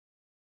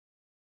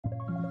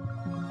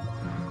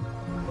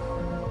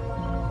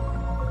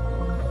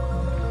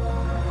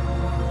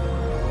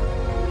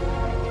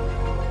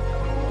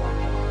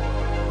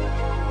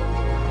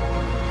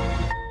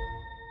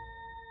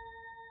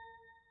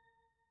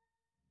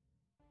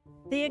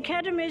The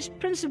Academy's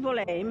principal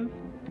aim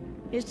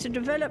is to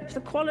develop the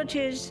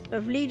qualities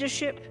of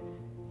leadership,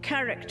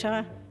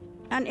 character,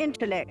 and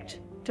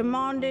intellect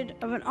demanded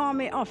of an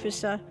army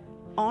officer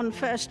on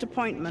first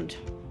appointment.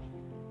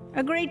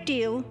 A great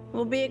deal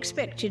will be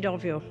expected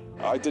of you.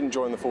 I didn't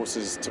join the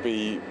forces to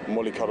be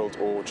mollycoddled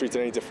or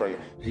treated any different.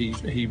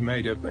 He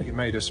made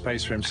a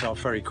space for himself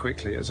very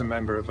quickly as a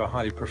member of a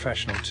highly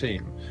professional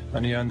team,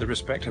 and he earned the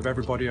respect of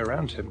everybody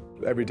around him.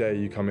 Every day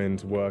you come in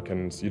to work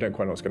and you don't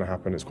quite know what's going to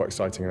happen. It's quite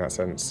exciting in that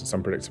sense. It's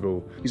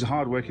unpredictable. He's a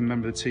hard-working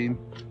member of the team,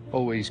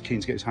 always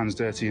keen to get his hands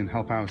dirty and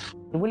help out.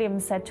 William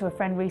said to a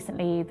friend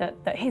recently that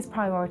his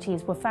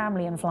priorities were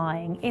family and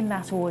flying, in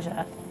that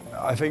order.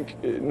 I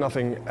think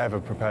nothing ever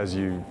prepares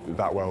you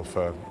that well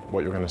for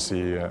what you're going to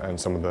see and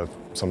some of the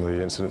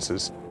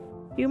incidences.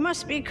 You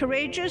must be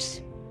courageous,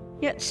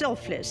 yet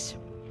selfless.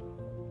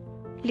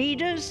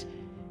 Leaders,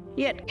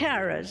 yet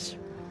carers.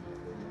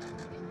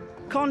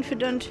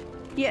 Confident,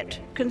 yet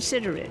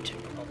considerate.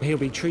 He'll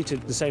be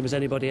treated the same as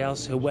anybody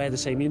else. He'll wear the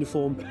same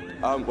uniform.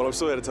 Well, I'm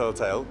still here to tell the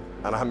tale,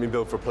 and I haven't been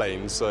built for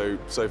planes, so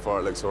far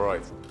it looks all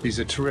right. He's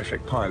a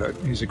terrific pilot.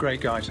 He's a great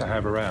guy to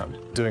have around.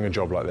 Doing a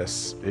job like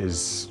this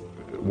is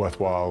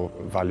worthwhile,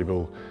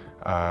 valuable,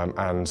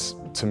 and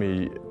to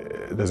me,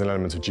 there's an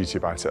element of duty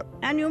about it.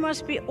 And you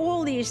must be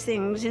all these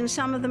things in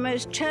some of the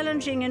most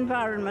challenging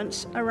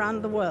environments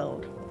around the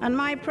world. And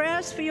my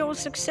prayers for your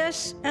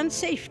success and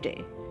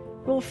safety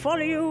will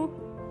follow you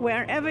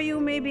wherever you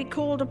may be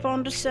called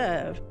upon to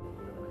serve.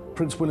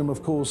 Prince William,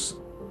 of course,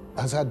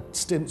 has had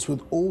stints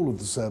with all of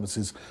the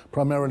services,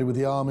 primarily with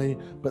the Army,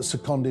 but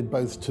seconded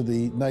both to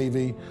the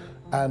Navy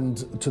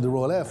and to the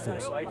Royal Air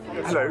Force.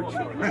 Hello.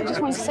 I just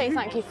wanted to say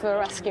thank you for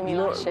rescuing me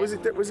last year.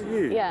 Was it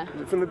you? Yeah.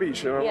 From the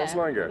beach in yeah.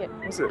 Oslango?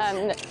 Yeah. Was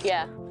it?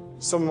 Yeah.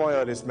 Some of my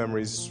earliest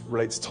memories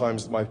relate to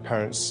times that my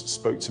parents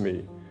spoke to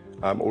me,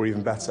 or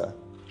even better,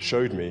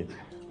 showed me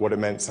what it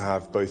meant to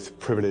have both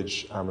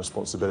privilege and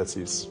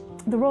responsibilities.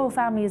 The royal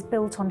family is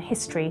built on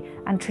history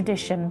and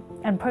tradition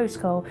and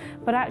protocol,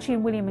 but actually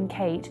in William and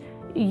Kate,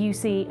 you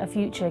see a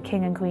future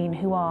king and queen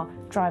who are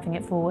driving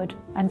it forward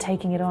and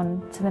taking it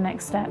on to the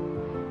next step.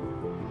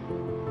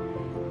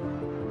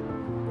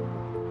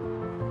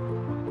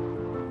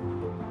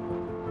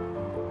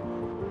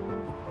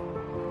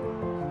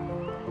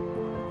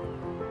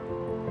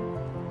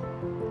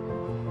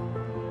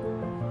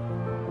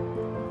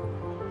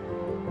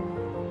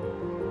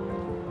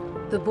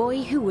 The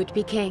boy who would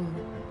be king.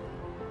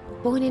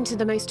 Born into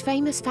the most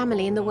famous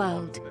family in the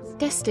world,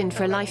 destined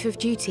for a life of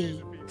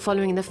duty,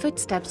 following the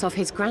footsteps of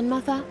his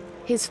grandmother,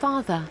 his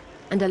father,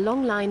 and a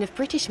long line of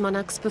British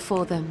monarchs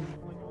before them.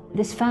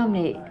 This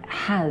family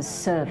has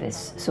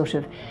service, sort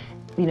of,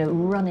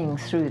 running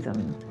through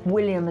them.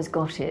 William has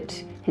got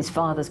it, his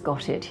father's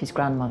got it, his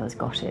grandmother's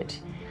got it.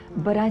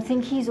 But I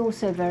think he's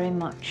also very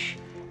much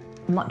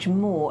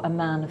more a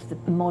man of the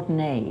modern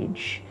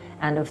age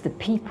and of the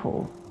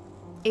people.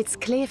 It's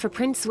clear for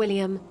Prince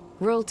William,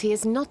 royalty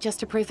is not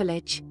just a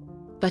privilege,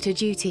 but a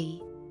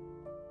duty.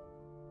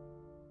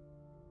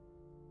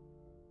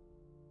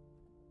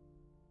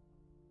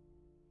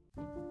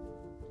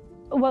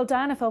 Well,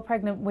 Diana fell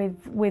pregnant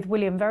with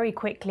William very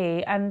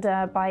quickly, and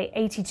by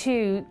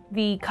 82,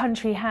 the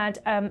country had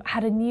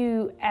a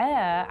new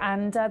heir,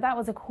 and that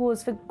was a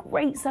cause for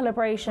great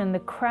celebration. The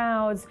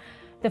crowds,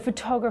 the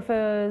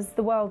photographers,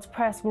 the world's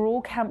press were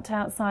all camped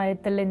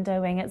outside the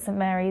Lindo wing at St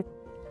Mary's.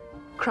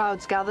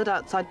 Crowds gathered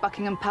outside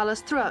Buckingham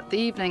Palace throughout the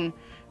evening.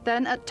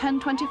 Then at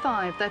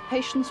 10:25, their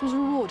patience was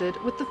rewarded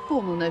with the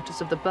formal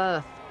notice of the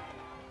birth.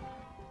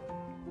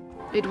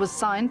 It was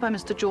signed by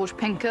Mr. George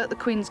Pinker, the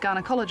Queen's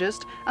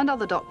gynaecologist, and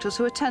other doctors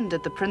who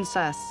attended the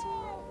princess.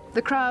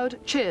 The crowd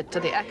cheered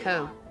to the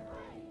echo.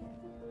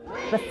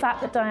 The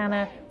fact that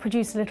Diana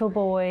produced a little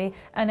boy,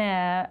 an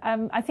heir,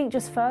 I think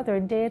just further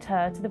endeared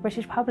her to the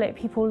British public.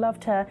 People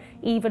loved her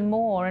even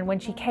more, and when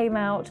she came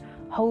out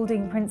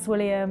holding Prince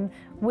William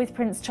with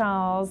Prince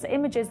Charles,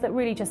 images that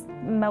really just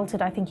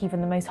melted, I think, even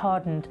the most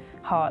hardened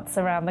hearts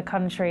around the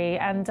country.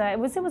 And it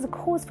was a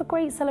cause for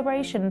great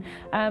celebration.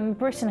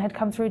 Britain had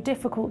come through a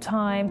difficult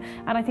time,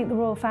 and I think the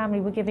royal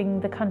family were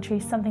giving the country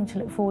something to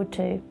look forward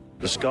to.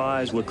 The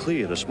skies were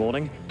clear this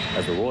morning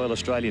as the Royal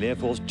Australian Air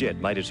Force jet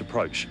made its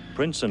approach.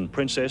 Prince and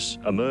Princess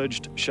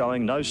emerged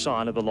showing no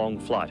sign of the long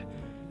flight,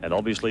 and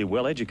obviously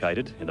well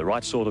educated in the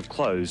right sort of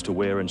clothes to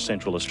wear in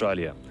Central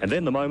Australia. And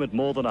then the moment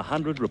more than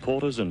 100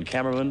 reporters and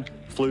cameramen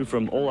flew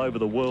from all over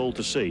the world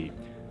to see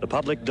the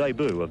public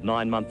debut of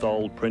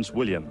 9-month-old Prince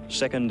William,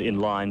 second in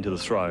line to the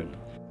throne.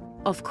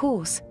 Of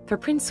course, for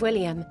Prince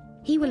William,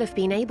 he will have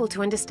been able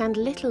to understand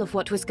little of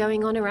what was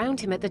going on around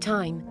him at the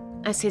time,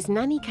 as his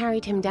nanny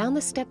carried him down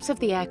the steps of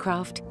the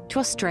aircraft to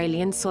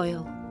Australian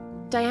soil.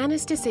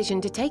 Diana's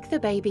decision to take the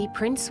baby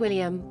Prince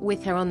William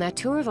with her on their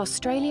tour of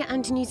Australia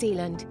and New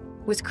Zealand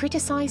was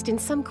criticised in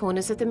some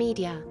corners of the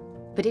media,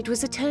 but it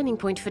was a turning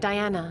point for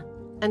Diana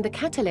and the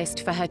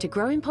catalyst for her to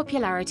grow in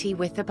popularity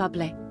with the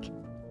public.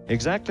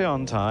 Exactly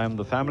on time,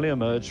 the family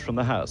emerged from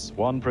the house,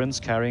 one prince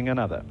carrying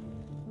another.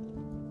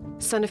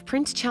 Son of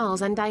Prince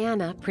Charles and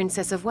Diana,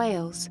 Princess of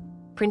Wales,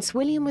 Prince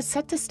William was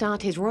set to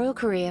start his royal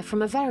career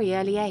from a very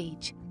early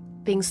age,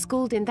 being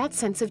schooled in that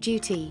sense of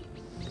duty.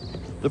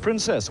 The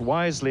princess,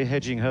 wisely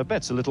hedging her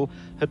bets a little,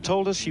 had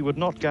told us she would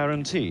not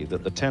guarantee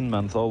that the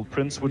 10-month-old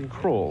prince would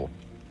crawl.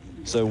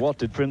 So what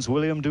did Prince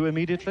William do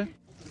immediately?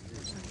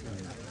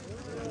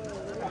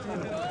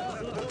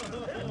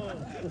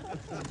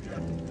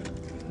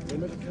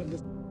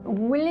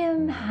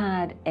 William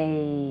had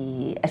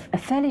a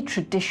fairly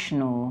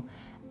traditional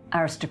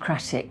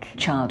aristocratic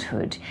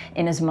childhood,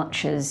 in as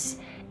much as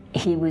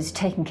he was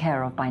taken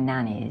care of by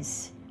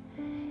nannies.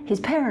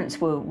 His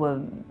parents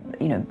were,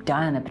 you know,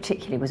 Diana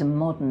particularly was a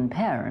modern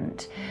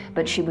parent,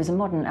 but she was a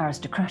modern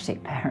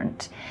aristocratic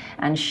parent,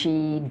 and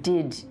she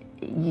did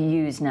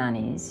use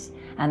nannies,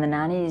 and the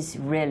nannies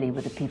really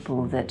were the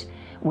people that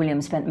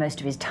William spent most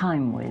of his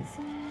time with.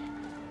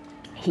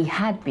 He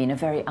had been a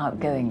very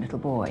outgoing little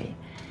boy.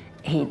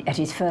 At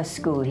his first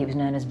school, he was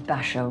known as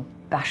Basher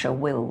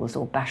Wills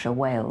or Basher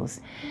Wales,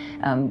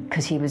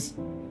 because he was,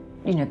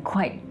 you know,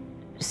 quite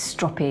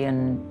stroppy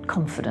and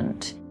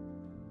confident.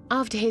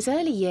 After his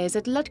early years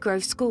at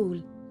Ludgrove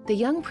School, the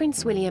young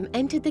Prince William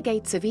entered the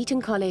gates of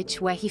Eton College,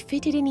 where he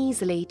fitted in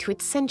easily to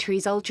its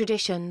centuries-old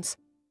traditions.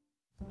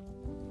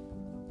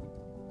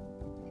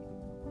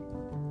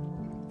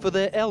 For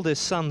their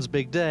eldest son's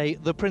big day,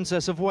 the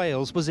Princess of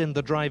Wales was in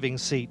the driving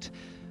seat.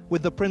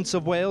 With the Prince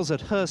of Wales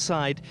at her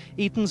side,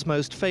 Eton's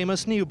most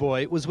famous new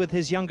boy was with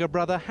his younger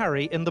brother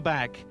Harry in the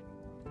back.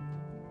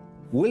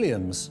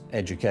 William's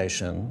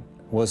education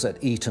was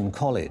at Eton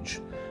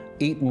College.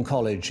 Eton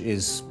College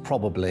is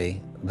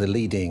probably the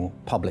leading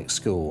public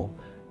school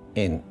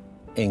in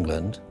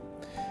England,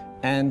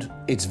 and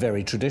it's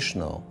very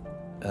traditional.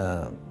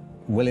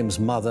 William's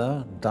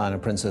mother, Diana,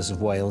 Princess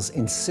of Wales,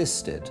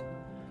 insisted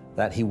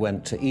that he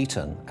went to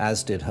Eton,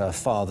 as did her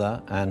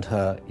father and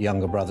her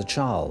younger brother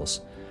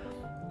Charles.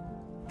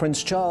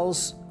 Prince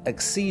Charles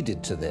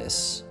acceded to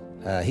this.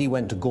 He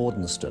went to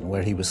Gordonston,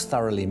 where he was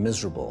thoroughly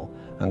miserable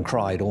and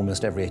cried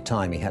almost every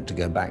time he had to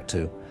go back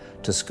to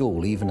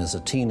school, even as a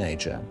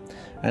teenager.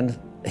 And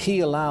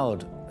he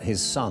allowed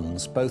his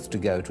sons both to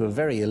go to a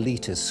very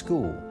elitist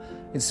school.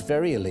 It's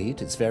very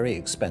elite, it's very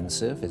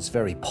expensive, it's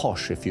very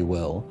posh, if you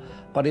will,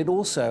 but it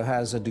also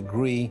has a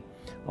degree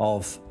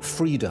of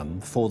freedom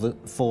for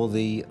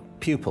the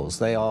pupils.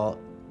 They are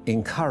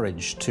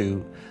encouraged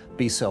to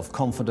be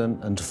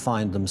self-confident and to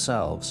find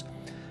themselves.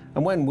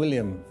 And when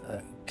William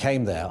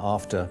came there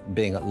after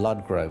being at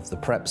Ludgrove, the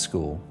prep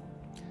school,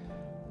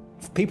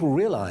 people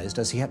realized,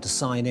 as he had to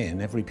sign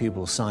in, every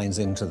pupil signs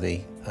into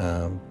the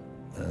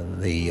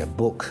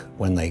book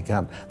when they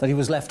come, that he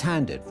was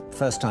left-handed.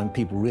 First time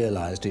people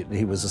realized it,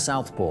 he was a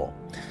southpaw.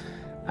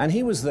 And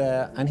he was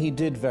there, and he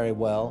did very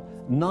well.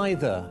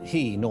 Neither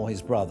he nor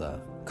his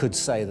brother could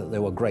say that they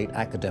were great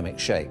academic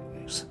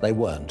shapes. They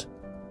weren't.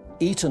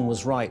 Eton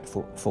was right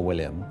for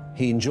William.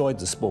 He enjoyed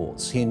the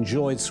sports. He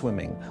enjoyed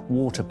swimming,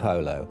 water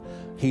polo.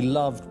 He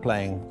loved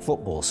playing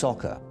football,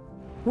 soccer.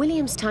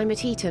 William's time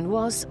at Eton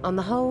was, on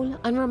the whole,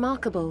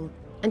 unremarkable,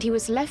 and he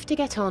was left to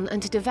get on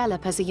and to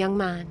develop as a young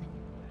man.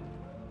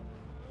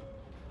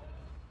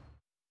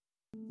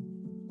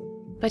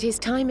 But his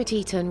time at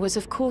Eton was,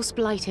 of course,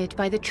 blighted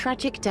by the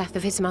tragic death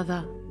of his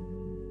mother.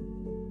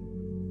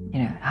 You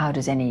know, how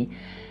does any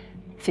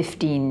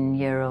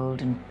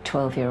 15-year-old and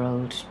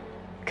 12-year-old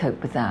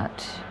cope with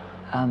that?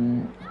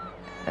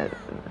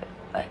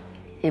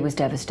 It was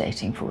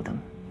devastating for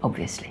them,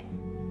 obviously.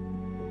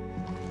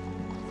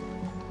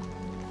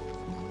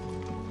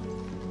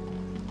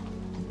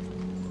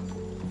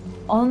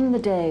 On the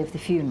day of the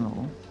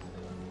funeral,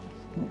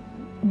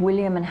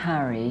 William and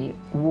Harry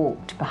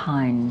walked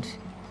behind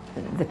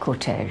the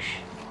cortege.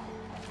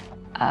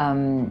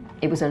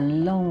 It was a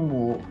long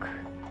walk,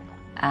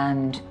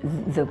 and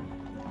there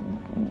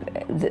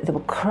were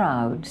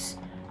crowds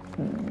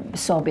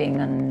sobbing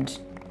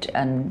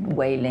and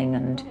wailing,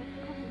 and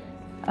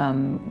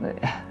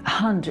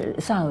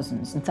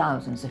thousands and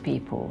thousands of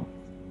people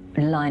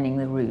lining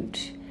the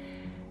route.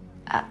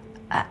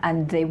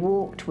 And they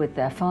walked with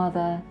their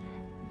father,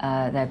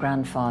 their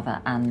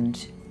grandfather,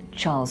 and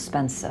Charles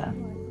Spencer.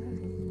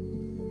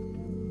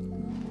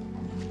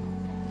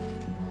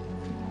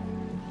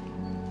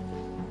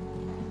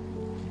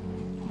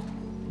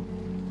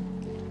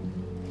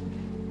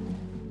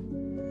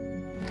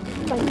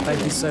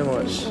 Thank you so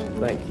much.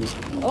 Thank you.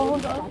 Oh,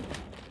 hold on.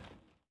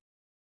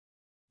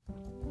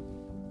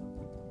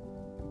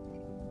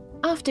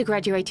 After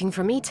graduating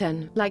from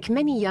Eton, like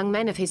many young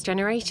men of his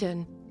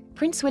generation,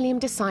 Prince William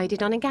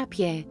decided on a gap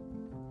year.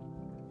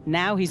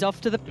 Now he's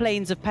off to the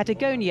plains of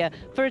Patagonia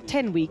for a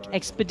 10-week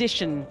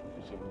expedition.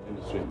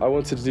 I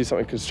wanted to do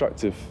something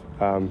constructive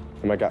in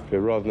my gap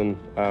year, rather than,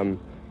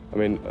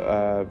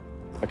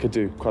 I could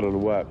do quite a lot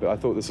of work, but I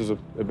thought this was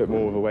a bit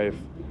more of a way of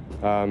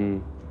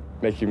trying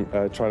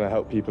to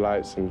help people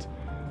out and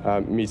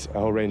meet a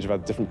whole range of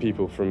other different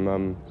people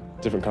from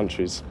different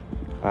countries,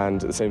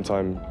 and at the same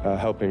time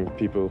helping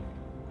people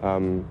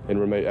in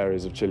remote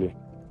areas of Chile.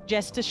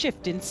 Just a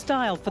shift in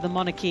style for the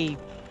monarchy.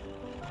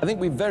 I think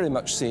we're very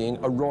much seeing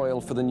a royal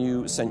for the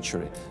new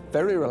century.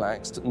 Very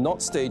relaxed, not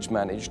stage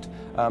managed,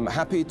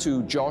 happy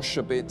to josh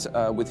a bit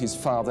with his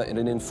father in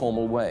an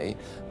informal way,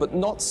 but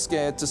not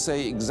scared to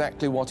say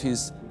exactly what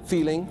he's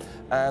feeling,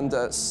 and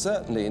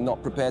certainly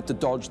not prepared to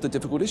dodge the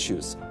difficult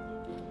issues.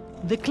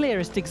 The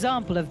clearest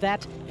example of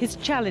that, his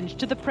challenge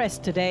to the press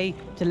today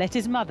to let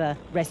his mother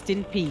rest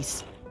in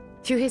peace.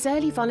 Through his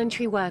early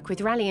voluntary work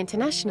with Rally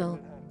International,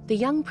 the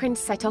young prince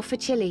set off for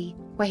Chile,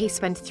 where he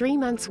spent 3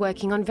 months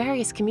working on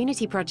various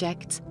community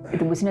projects.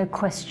 There was no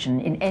question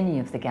in any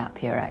of the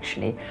gap year,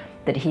 actually,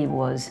 that he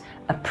was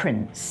a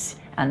prince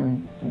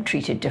and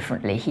treated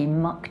differently. He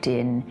mucked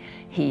in,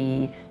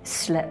 he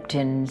slept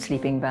in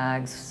sleeping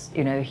bags,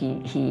 you know,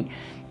 he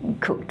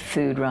cooked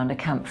food around a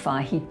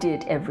campfire. He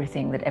did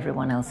everything that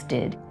everyone else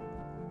did.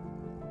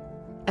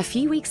 A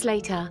few weeks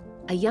later,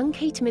 a young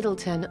Kate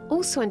Middleton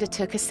also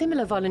undertook a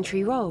similar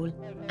voluntary role,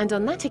 and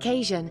on that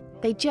occasion,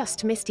 they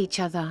just missed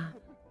each other.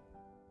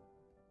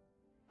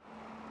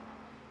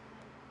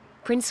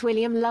 Prince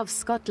William loves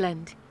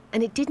Scotland,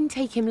 and it didn't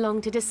take him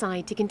long to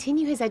decide to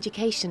continue his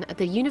education at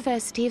the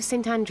University of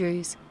St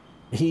Andrews.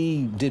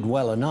 He did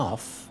well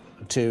enough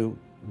to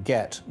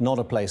get not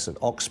a place at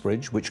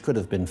Oxbridge, which could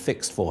have been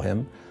fixed for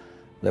him.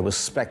 There was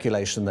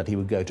speculation that he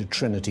would go to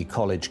Trinity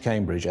College,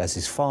 Cambridge, as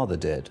his father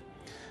did.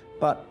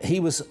 But he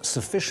was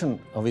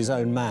sufficient of his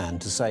own man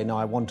to say, no,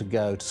 I want to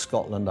go to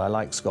Scotland, I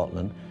like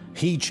Scotland.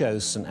 He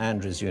chose St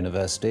Andrews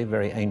University, a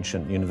very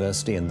ancient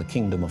university in the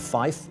Kingdom of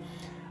Fife.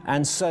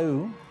 And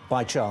so,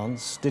 by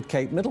chance, did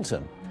Kate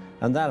Middleton.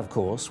 And that, of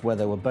course, where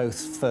they were both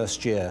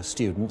first-year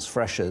students,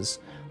 freshers,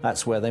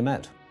 that's where they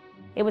met.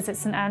 It was at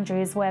St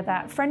Andrews where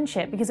that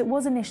friendship, because it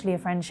was initially a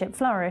friendship,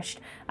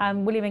 flourished.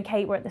 William and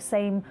Kate were at the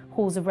same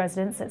halls of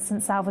residence at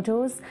St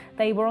Salvator's.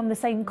 They were on the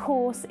same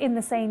course in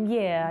the same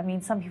year. I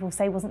mean, some people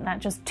say, wasn't that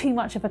just too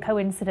much of a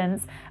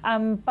coincidence?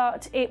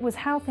 But it was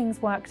how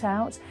things worked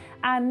out.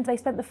 And they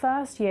spent the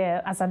first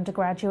year as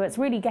undergraduates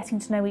really getting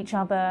to know each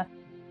other.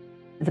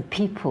 The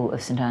people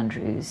of St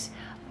Andrews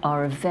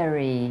are a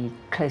very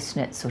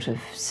close-knit sort of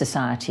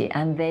society,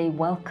 and they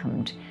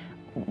welcomed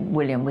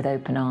William with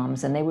open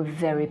arms, and they were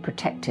very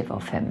protective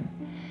of him.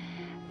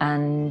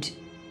 And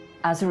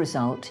as a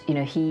result, you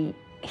know, he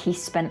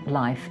spent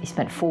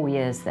 4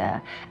 years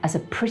there as a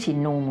pretty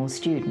normal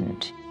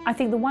student. I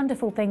think the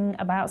wonderful thing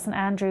about St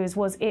Andrews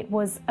was it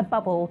was a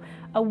bubble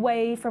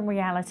away from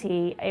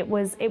reality. It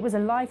was a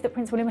life that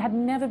Prince William had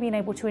never been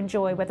able to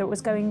enjoy, whether it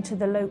was going to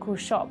the local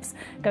shops,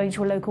 going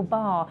to a local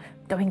bar,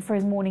 going for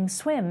his morning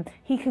swim.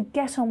 He could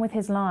get on with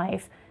his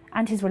life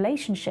and his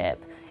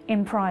relationship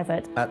in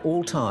private. At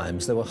all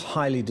times, they were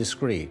highly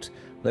discreet.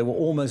 They were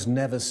almost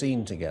never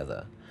seen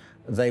together.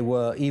 They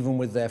were, even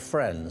with their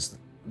friends,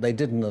 they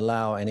didn't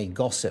allow any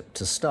gossip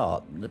to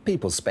start.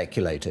 People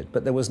speculated,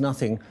 but there was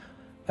nothing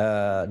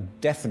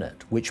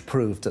definite which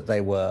proved that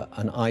they were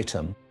an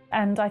item.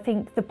 And I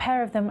think the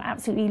pair of them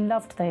absolutely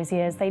loved those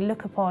years. They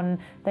look upon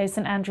those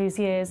St Andrews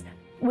years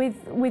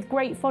with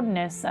great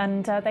fondness,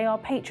 and they are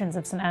patrons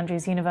of St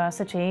Andrews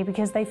University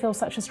because they feel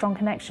such a strong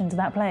connection to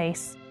that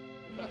place.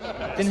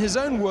 In his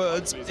own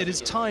words, it is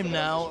time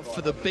now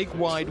for the big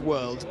wide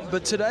world.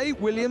 But today,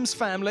 William's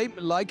family,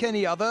 like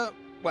any other,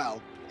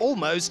 well,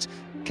 almost,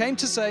 came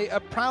to say a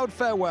proud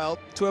farewell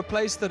to a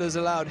place that has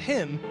allowed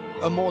him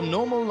a more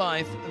normal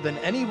life than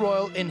any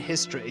royal in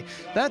history.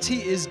 That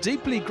he is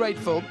deeply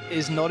grateful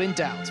is not in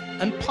doubt.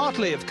 And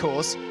partly, of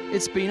course,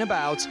 it's been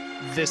about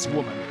this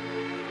woman.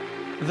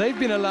 They've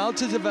been allowed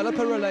to develop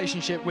a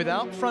relationship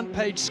without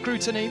front-page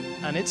scrutiny,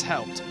 and it's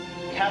helped.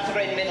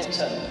 Catherine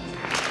Middleton.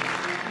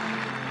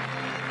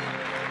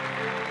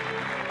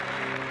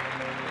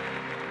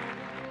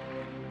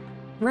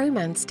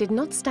 Romance did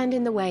not stand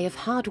in the way of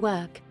hard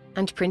work,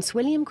 and Prince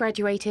William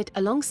graduated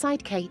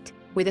alongside Kate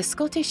with a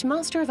Scottish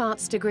Master of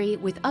Arts degree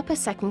with upper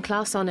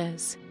second-class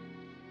honours.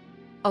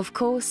 Of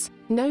course,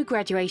 no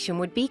graduation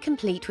would be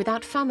complete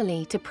without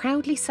family to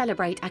proudly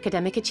celebrate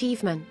academic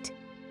achievement.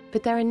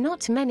 But there are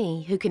not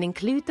many who can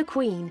include the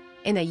Queen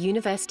in a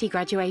university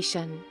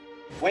graduation.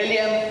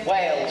 William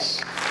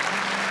Wales.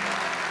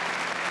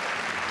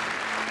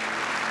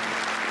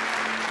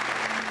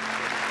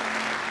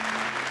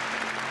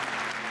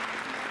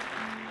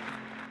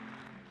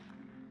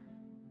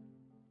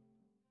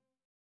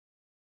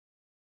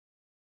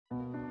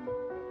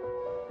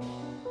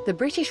 The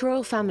British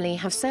royal family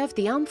have served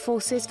the armed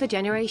forces for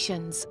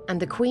generations, and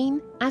the Queen,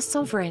 as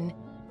sovereign,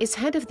 is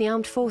head of the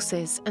armed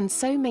forces and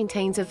so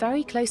maintains a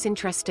very close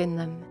interest in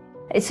them.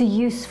 It's a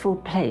useful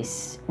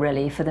place,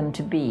 really, for them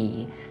to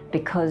be,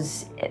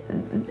 because,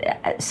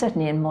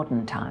 certainly in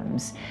modern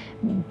times,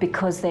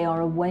 because they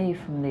are away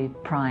from the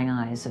prying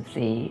eyes of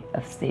the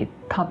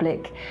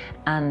public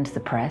and the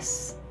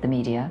press, the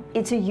media.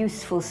 It's a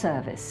useful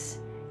service.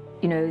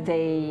 You know,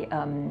 they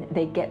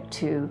get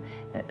to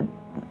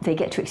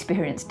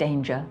experience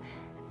danger,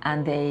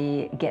 and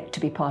they get to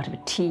be part of a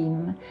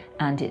team,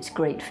 and it's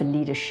great for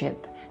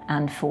leadership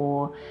and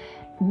for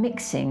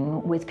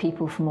mixing with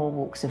people from all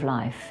walks of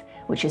life,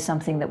 which is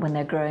something that when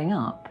they're growing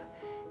up,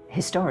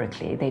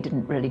 historically, they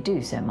didn't really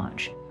do so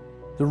much.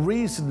 The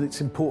reason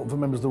it's important for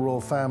members of the royal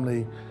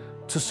family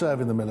to serve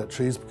in the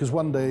military is because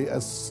one day,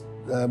 as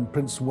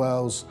Prince of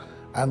Wales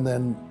and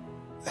then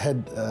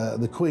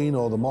the Queen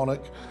or the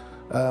monarch,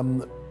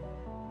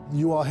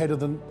 you are head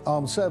of the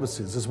armed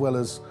services as well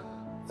as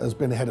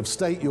being a head of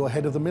state, you are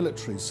head of the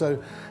military.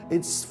 So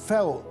it's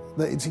felt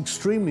that it's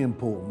extremely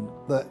important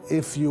that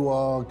if you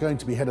are going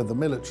to be head of the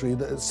military,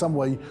 that in some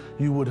way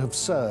you would have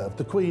served.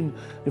 The Queen,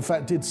 in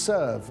fact, did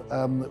serve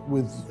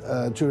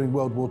during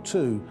World War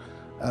II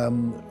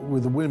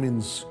with the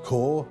Women's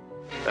Corps.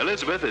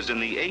 Elizabeth is in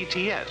the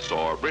ATS,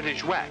 or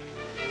British WAC,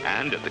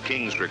 and at the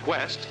King's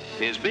request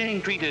is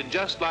being treated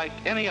just like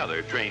any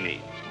other trainee.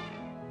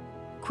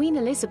 Queen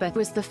Elizabeth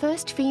was the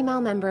first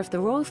female member of the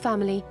royal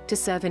family to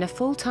serve in a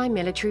full-time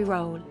military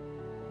role.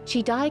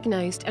 She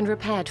diagnosed and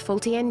repaired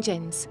faulty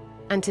engines,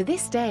 and to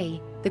this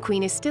day, the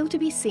Queen is still to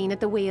be seen at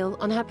the wheel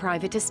on her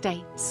private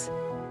estates.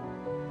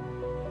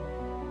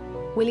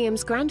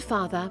 William's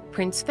grandfather,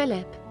 Prince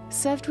Philip,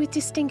 served with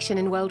distinction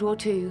in World War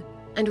II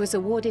and was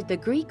awarded the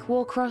Greek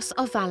War Cross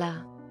of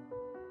Valour.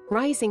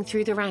 Rising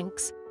through the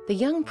ranks, the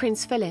young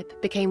Prince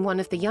Philip became one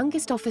of the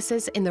youngest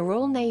officers in the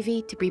Royal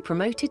Navy to be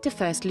promoted to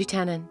First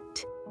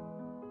Lieutenant.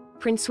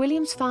 Prince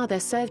William's father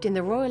served in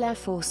the Royal Air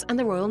Force and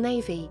the Royal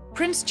Navy.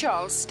 Prince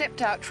Charles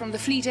stepped out from the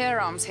Fleet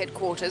Air Arms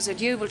headquarters at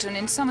Yeovilton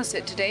in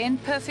Somerset today in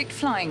perfect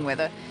flying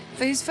weather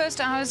for his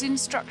first hour's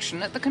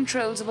instruction at the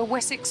controls of a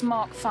Wessex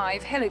Mark V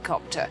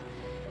helicopter.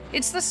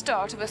 It's the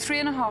start of a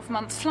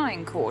 3.5-month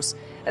flying course,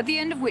 at the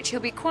end of which he'll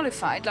be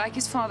qualified, like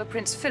his father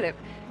Prince Philip,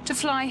 to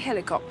fly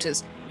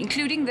helicopters,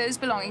 including those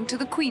belonging to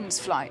the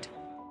Queen's flight.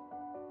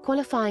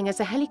 Qualifying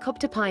as a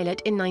helicopter pilot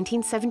in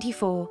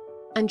 1974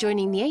 and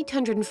joining the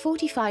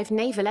 845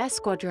 Naval Air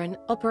Squadron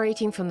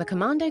operating from the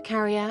commando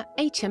carrier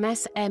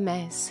HMS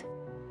Hermes.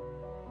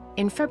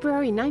 In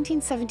February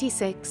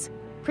 1976,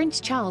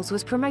 Prince Charles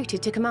was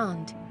promoted to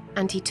command,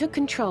 and he took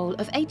control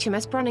of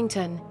HMS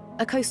Brunnington,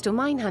 a coastal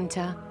mine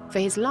hunter, for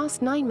his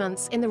last 9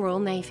 months in the Royal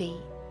Navy.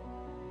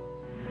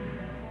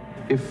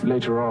 If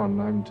later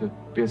on I'm to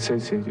be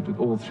associated with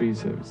all three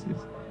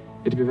services,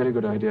 it'd be a very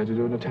good idea to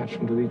do an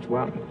attachment with each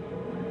one.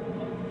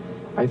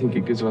 I think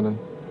it gives one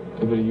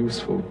a very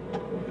useful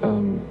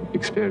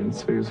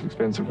experience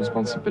of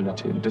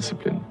responsibility and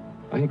discipline.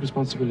 I think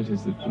responsibility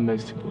is the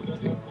most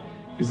important thing.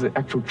 Is the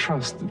actual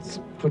trust that's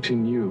put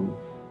in you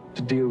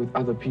to deal with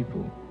other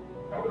people,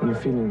 and the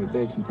feeling that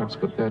they can perhaps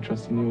put their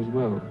trust in you as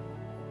well.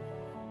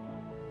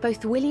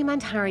 Both William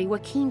and Harry were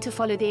keen to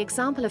follow the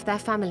example of their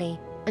family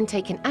and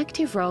take an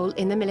active role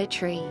in the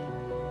military.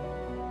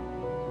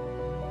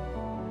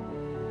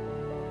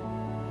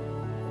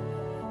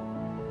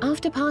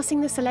 After passing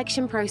the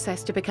selection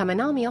process to become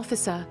an army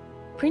officer,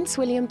 Prince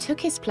William took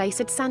his place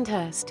at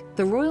Sandhurst,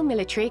 the Royal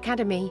Military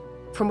Academy,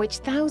 from which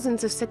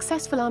thousands of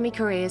successful army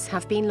careers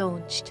have been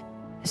launched.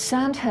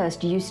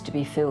 Sandhurst used to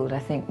be filled, I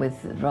think, with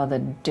rather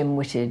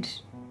dim-witted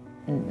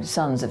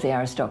sons of the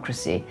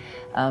aristocracy.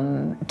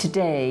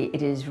 Today,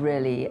 it is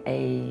really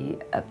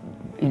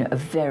a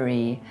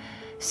very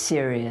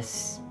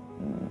serious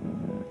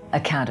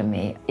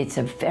academy. It's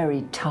a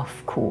very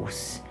tough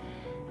course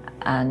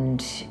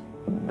and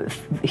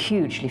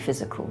hugely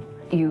physical.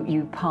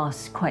 You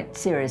pass quite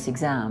serious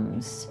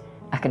exams,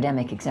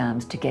 academic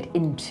exams, to get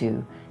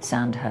into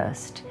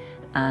Sandhurst,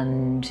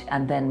 and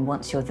then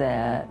once you're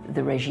there,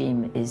 the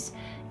regime is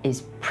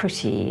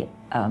pretty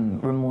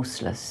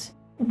remorseless.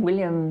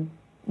 William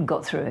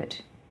got through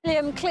it.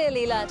 William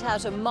clearly learnt how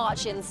to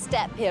march in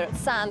step here at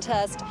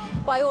Sandhurst.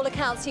 By all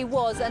accounts, he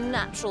was a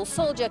natural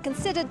soldier,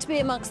 considered to be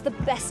amongst the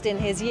best in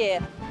his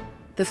year.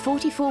 The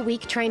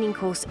 44-week training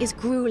course is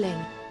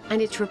gruelling, and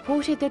it's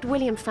reported that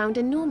William found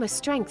enormous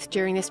strength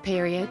during this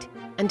period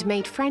and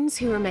made friends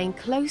who remain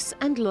close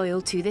and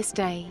loyal to this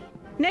day.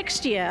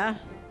 Next year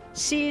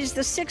sees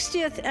the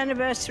 60th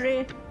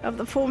anniversary of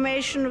the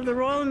formation of the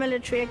Royal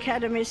Military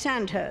Academy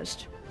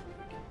Sandhurst,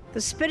 the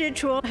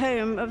spiritual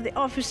home of the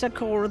officer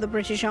corps of the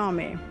British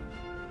Army.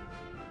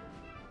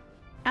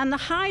 And the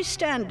high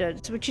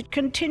standards which it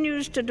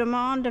continues to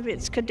demand of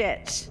its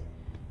cadets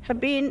have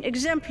been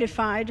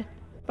exemplified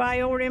by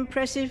your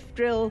impressive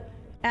drill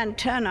and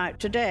turnout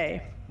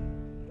today.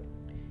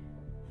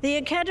 The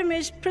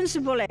Academy's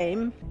principal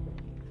aim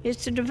is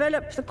to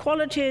develop the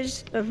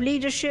qualities of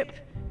leadership,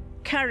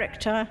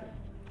 character,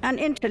 and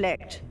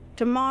intellect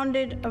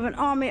demanded of an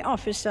army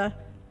officer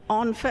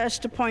on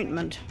first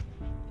appointment.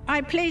 I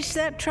place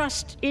that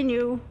trust in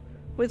you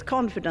with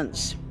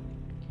confidence,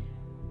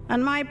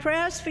 and my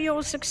prayers for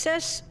your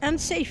success and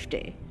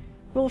safety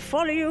will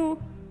follow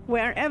you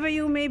wherever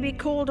you may be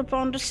called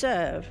upon to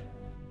serve.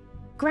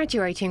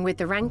 Graduating with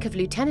the rank of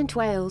Lieutenant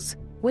Wales,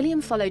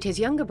 William followed his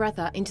younger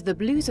brother into the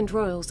Blues and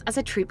Royals as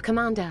a troop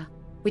commander,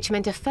 which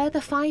meant a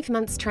further 5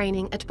 months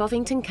training at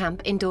Bovington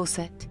Camp in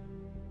Dorset.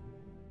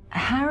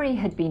 Harry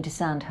had been to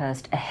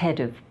Sandhurst ahead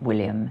of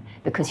William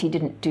because he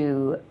didn't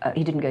go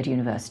to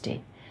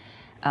university.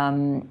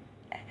 And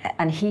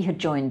he had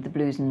joined the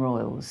Blues and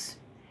Royals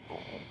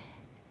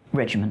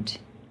regiment.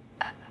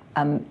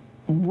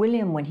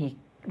 William,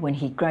 when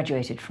he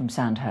graduated from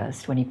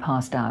Sandhurst, when he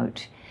passed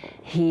out,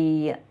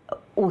 he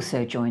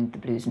also joined the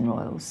Blues and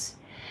Royals.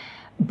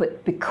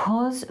 But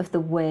because of the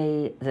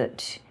way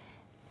that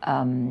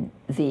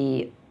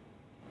the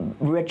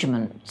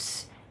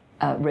regiments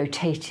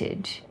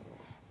rotated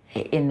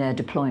in their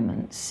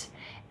deployments,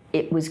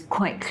 it was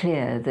quite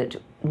clear that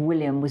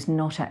William was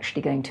not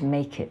actually going to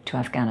make it to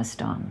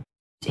Afghanistan.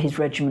 His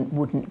regiment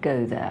wouldn't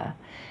go there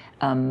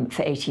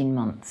for 18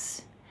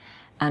 months.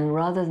 And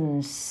rather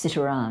than sit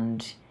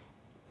around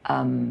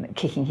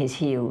kicking his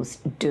heels,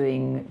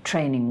 doing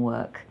training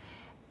work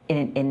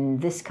in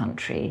this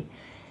country,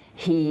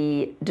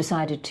 he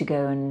decided to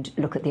go and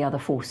look at the other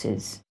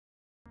forces.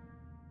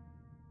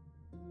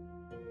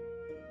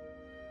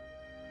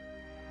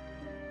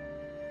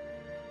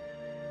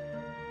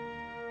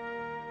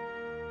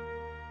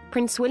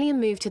 Prince William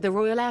moved to the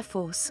Royal Air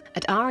Force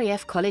at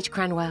RAF College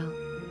Cranwell.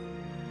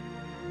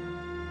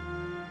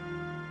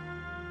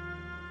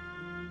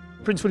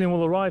 Prince William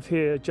will arrive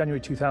here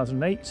January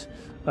 2008,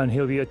 and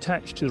he'll be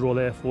attached to the Royal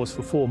Air Force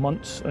for 4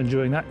 months, and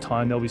during that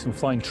time there'll be some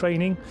flying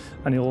training,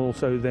 and he'll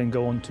also then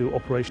go on to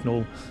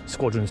operational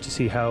squadrons to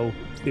see how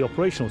the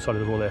operational side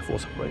of the Royal Air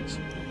Force operates.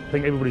 I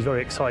think everybody's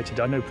very excited.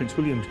 I know Prince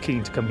William's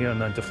keen to come here and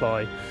learn to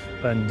fly,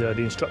 and the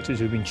instructors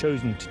who've been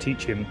chosen to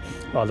teach him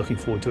are looking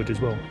forward to it as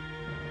well.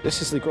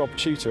 This is the Grob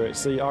Tutor.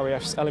 It's the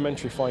RAF's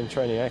elementary flying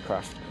training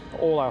aircraft.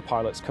 All our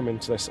pilots come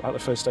into this at the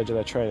first stage of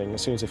their training,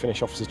 as soon as they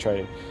finish officers'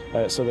 training.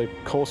 So the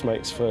course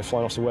mates for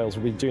Flying Officer Wales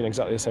will be doing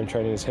exactly the same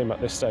training as him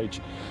at this stage.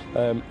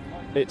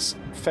 It's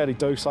fairly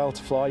docile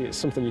to fly. It's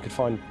something you could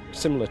find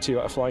similar to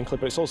at a flying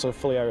club, but it's also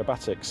fully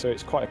aerobatic, so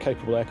it's quite a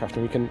capable aircraft,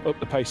 and we can up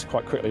the pace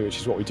quite quickly, which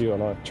is what we do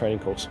on our training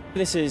course.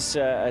 This is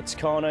a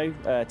Tucano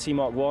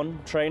T-Mark 1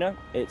 trainer.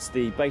 It's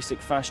the basic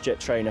fast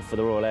jet trainer for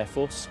the Royal Air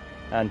Force,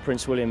 and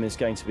Prince William is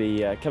going to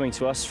be coming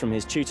to us from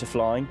his tutor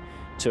flying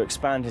to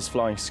expand his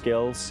flying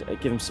skills,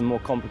 give him some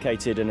more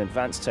complicated and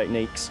advanced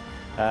techniques,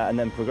 and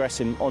then progress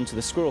him onto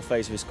the squirrel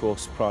phase of his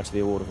course prior to the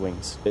award of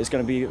wings. It's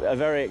going to be a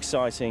very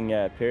exciting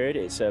period.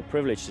 It's a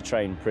privilege to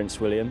train Prince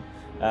William.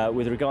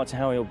 With regard to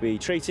how he'll be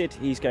treated,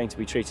 he's going to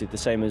be treated the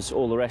same as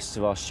all the rest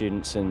of our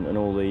students and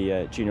all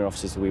the junior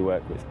officers that we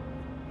work with.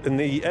 In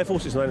the Air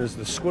Force, it's known as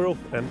the Squirrel,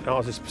 and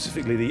ours is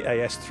specifically the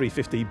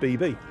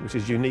AS-350BB, which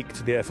is unique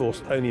to the Air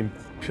Force only in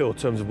pure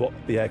terms of what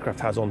the aircraft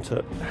has on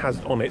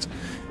it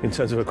in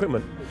terms of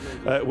equipment.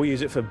 We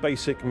use it for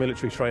basic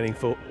military training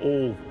for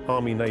all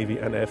Army, Navy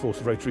and Air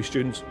Force rotary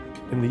students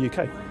in the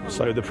UK.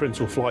 So the Prince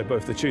will fly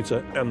both the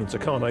Tutor and the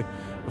Tucano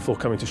before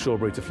coming to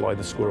Shawbury to fly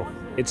the Squirrel.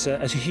 It's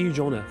a huge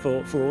honour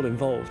for all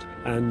involved,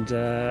 and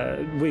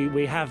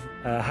we have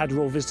had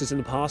royal visitors in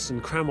the past,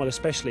 and Cranwell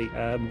especially,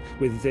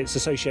 with its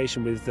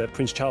association with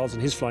Prince Charles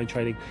and his flying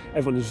training.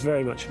 Everyone is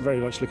very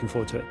much looking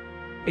forward to it.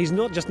 He's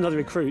not just another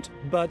recruit,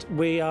 but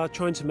we are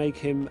trying to make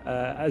him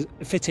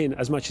fit in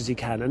as much as he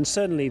can, and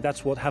certainly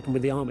that's what happened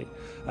with the Army.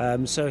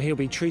 So he'll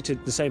be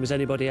treated the same as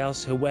anybody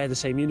else, he'll wear the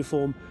same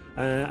uniform,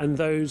 and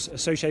those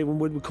associated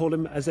would call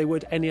him as they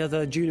would any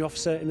other junior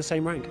officer in the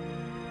same rank.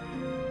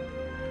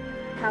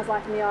 How's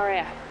life in the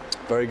RAF?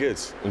 Very good,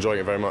 enjoying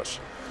it very much.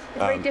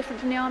 Very different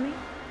from the Army?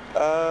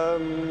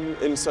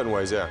 In certain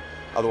ways, yeah.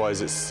 Otherwise,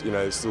 it's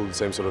it's still the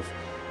same sort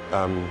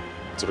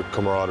of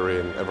camaraderie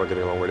and everyone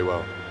getting along really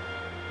well.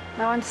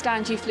 Now, I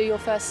understand you flew your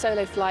first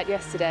solo flight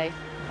yesterday.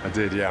 I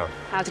did, yeah.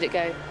 How did it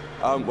go?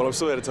 Well, I'm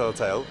still here to tell the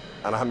tale,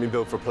 and I haven't been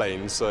built for a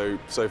plane, so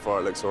far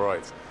it looks all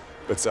right.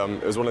 But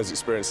it was one of those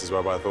experiences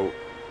where I thought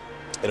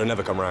it'll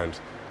never come round.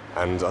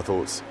 And I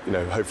thought,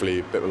 hopefully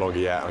a bit longer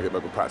yet, and I'll get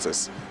back with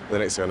practice. And the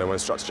next thing I know, my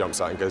instructor jumps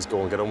out and goes,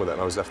 go on, get on with it.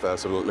 And I was left there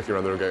sort of looking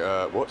around the room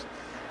going, what?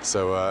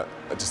 So I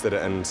just did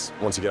it, and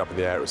once you get up in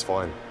the air, it was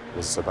fine. It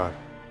wasn't so bad.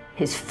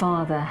 His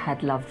father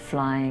had loved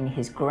flying,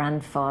 his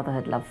grandfather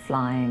had loved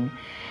flying.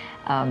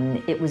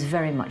 It was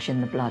very much in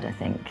the blood, I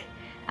think.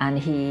 And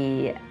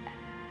he,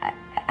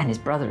 and his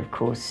brother, of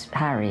course,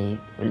 Harry,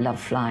 loved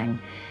flying.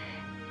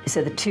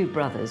 So the two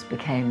brothers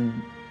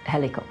became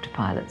helicopter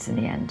pilots in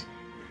the end.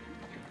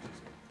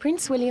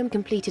 Prince William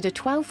completed a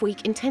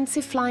 12-week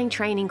intensive flying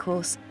training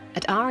course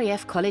at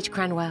RAF College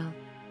Cranwell.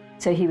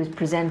 So he was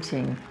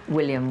presenting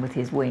William with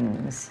his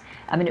wings.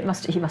 I mean, he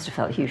must have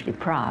felt hugely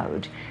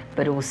proud,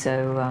 but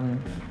also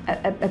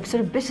a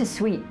sort of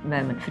bittersweet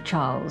moment for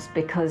Charles,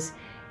 because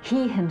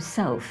he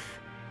himself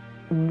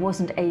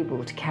wasn't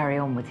able to carry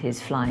on with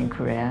his flying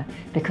career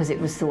because it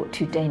was thought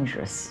too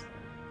dangerous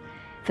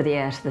for the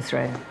heir to the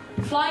throne.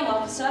 Flying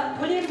Officer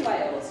William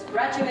Wales,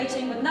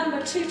 graduating with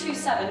number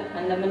 227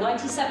 and number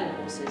 97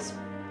 horses.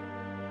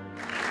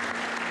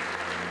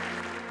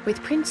 With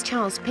Prince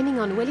Charles pinning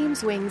on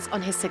William's wings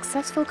on his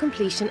successful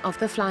completion of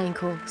the flying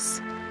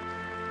course.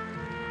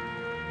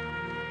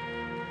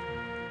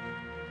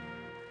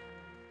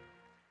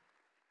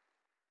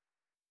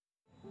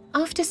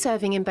 After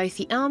serving in both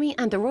the Army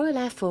and the Royal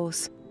Air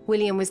Force,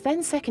 William was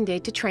then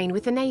seconded to train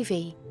with the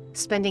Navy,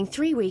 spending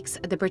 3 weeks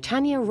at the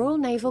Britannia Royal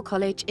Naval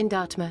College in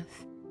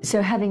Dartmouth.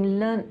 So having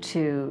learnt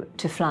to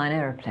fly an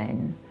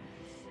aeroplane,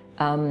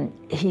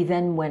 he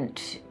then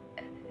went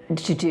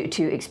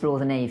to explore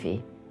the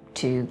Navy,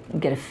 to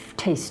get a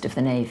taste of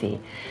the Navy.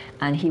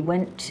 And he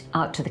went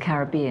out to the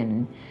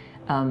Caribbean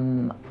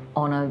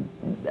on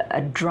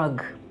a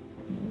drug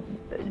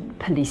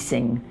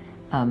policing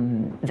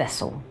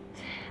vessel.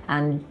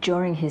 And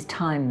during his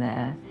time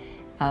there,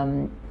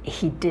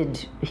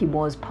 he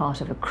was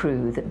part of a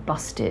crew that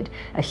busted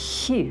a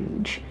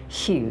huge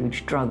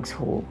drugs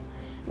haul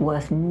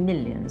worth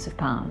millions of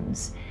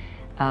pounds.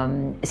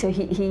 So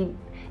he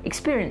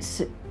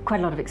experienced quite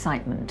a lot of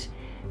excitement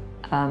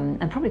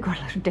and probably quite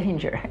a lot of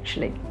danger,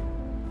 actually.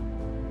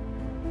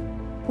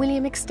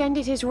 William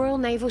extended his Royal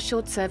Naval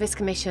Short Service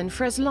Commission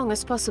for as long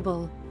as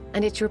possible,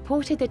 and it's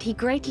reported that he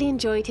greatly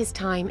enjoyed his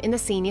time in the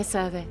senior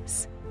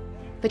service.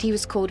 But he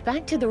was called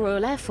back to the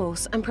Royal Air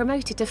Force and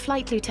promoted to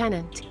Flight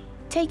Lieutenant,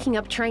 taking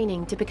up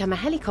training to become a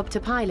helicopter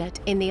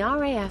pilot in the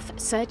RAF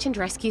Search and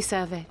Rescue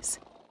Service.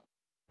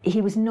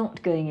 He was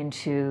not going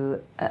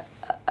into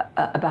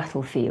a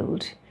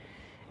battlefield.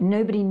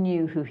 Nobody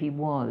knew who he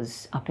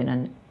was up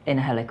in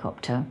a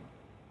helicopter,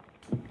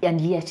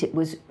 and yet it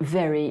was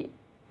very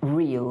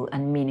real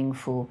and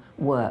meaningful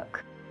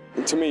work.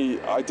 To me,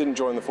 I didn't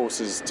join the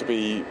forces to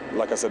be,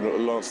 like I said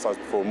lots of times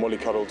before,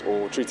 mollycoddled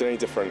or treated any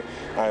different.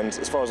 And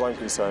as far as I'm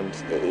concerned,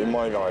 in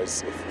my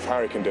eyes, if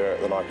Harry can do it,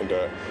 then I can do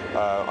it.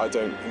 I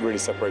don't really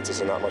separate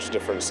us in that much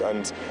difference.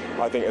 And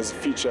I think as a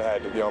future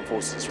head of the armed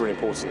forces, it's really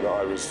important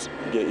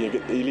that you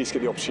at least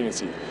get the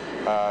opportunity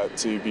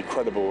to be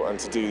credible and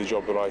to do the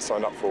job that I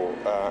signed up for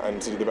and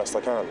to do the best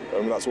I can.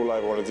 And that's all I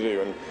ever wanted to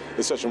do. And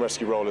the search and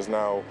rescue role is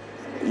now,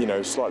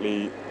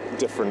 slightly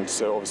different,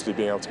 so obviously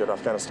being able to go to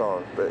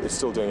Afghanistan, but it's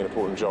still doing an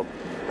important job,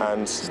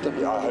 and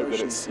I hope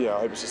it's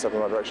a step in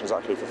the right direction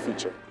exactly for the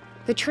future.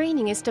 The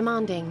training is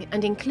demanding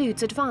and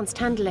includes advanced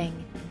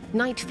handling,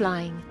 night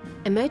flying,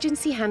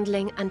 emergency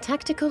handling and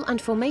tactical and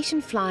formation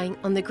flying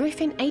on the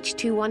Griffin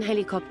H-21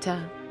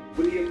 helicopter.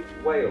 William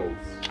Wales.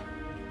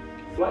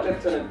 Flight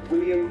Lieutenant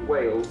William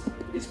Wales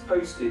is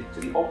posted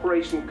to the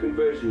Operation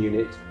Conversion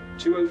Unit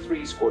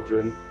 203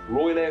 Squadron,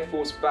 Royal Air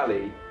Force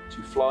Valley,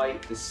 to fly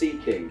the Sea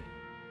King.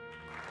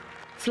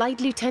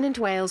 Flight Lieutenant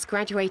Wales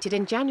graduated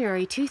in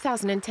January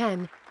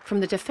 2010 from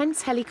the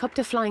Defence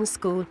Helicopter Flying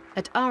School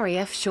at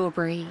RAF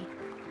Shawbury.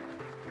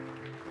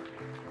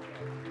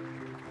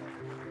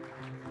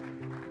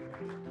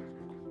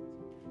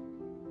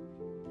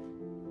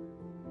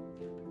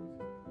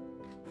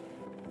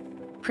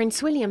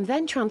 Prince William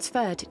then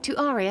transferred to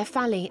RAF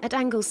Valley at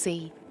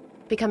Anglesey,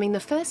 becoming the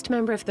first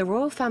member of the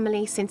royal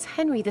family since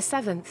Henry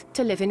VII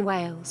to live in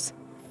Wales.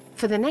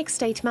 For the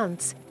next 8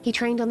 months, he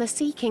trained on the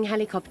Sea King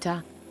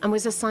helicopter and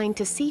was assigned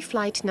to Sea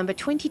Flight No.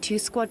 22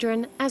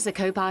 Squadron as a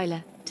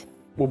co-pilot.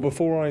 Well,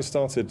 before I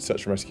started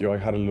Search and Rescue, I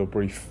had a little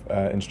brief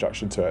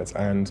introduction to it,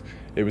 and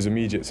it was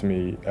immediate to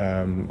me.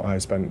 I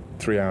spent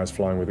 3 hours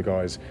flying with the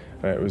guys,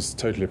 and it was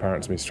totally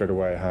apparent to me straight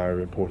away how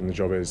important the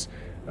job is,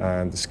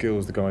 and the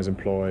skills the guys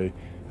employ,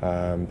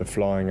 the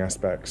flying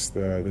aspects,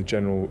 the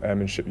general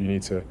airmanship you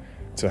need to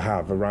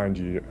have around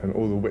you, and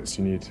all the wits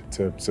you need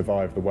to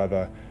survive the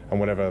weather and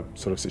whatever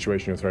sort of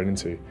situation you're thrown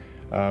into.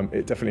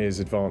 It definitely is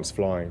advanced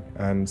flying,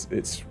 and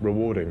it's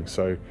rewarding,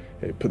 so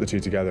it put the two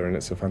together, and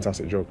it's a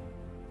fantastic job.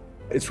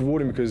 It's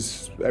rewarding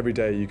because every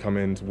day you come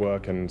in to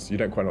work and you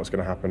don't quite know what's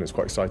going to happen. It's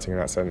quite exciting in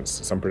that sense.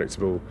 It's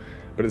unpredictable,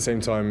 but at the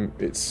same time,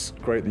 it's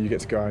great that you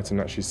get to go out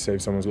and actually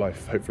save someone's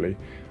life, hopefully,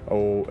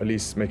 or at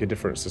least make a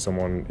difference to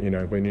someone.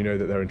 When you know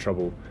that they're in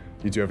trouble,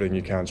 you do everything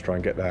you can to try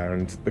and get there,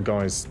 and the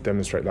guys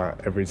demonstrate that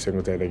every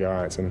single day they go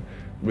out. And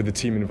with the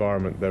team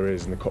environment there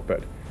is in the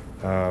cockpit,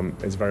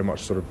 it's very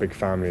much sort of big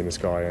family in the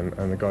sky,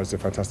 and the guys do a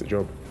fantastic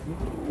job.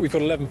 We've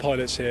got 11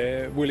 pilots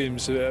here.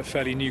 William's a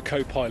fairly new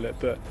co-pilot,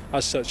 but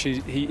as such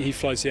he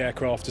flies the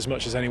aircraft as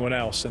much as anyone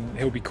else, and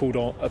he'll be called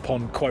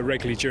upon quite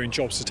regularly during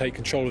jobs to take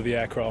control of the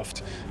aircraft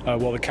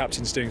while the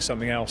captain's doing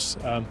something else.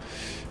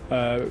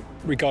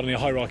 Regarding the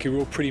hierarchy, we're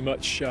all pretty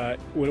much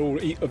we're all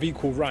of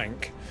equal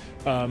rank,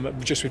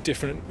 just with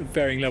different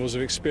varying levels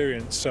of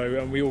experience.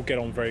 So we all get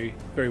on very,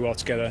 very well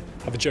together,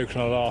 have a joke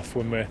and a laugh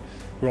when we're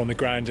on the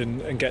ground,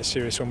 and get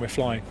serious when we're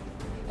flying.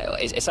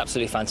 It's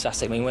absolutely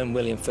fantastic. I mean, when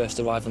William first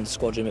arrived on the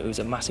squadron, it was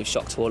a massive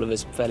shock to all of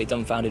us, fairly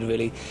dumbfounded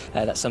really,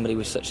 that somebody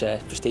with such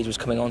a prestige was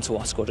coming onto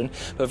our squadron,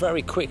 but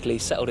very quickly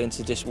settled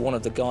into just one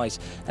of the guys,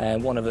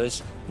 one of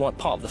us,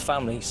 part of the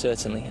family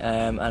certainly,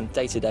 and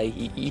day to day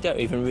you don't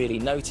even really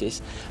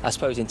notice. I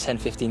suppose in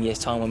 10-15 years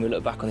time when we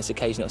look back on this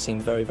occasion, it'll seem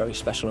very, very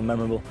special and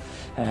memorable,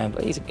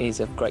 but he's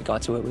a great guy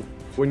to work with.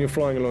 When you're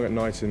flying along at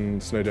night in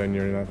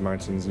Snowdonia in the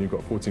mountains and you've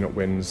got 40-knot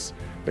winds,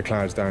 the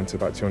clouds down to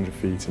about 200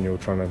 feet, and you're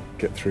trying to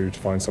get through to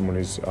find someone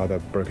who's either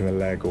broken their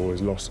leg or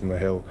is lost on the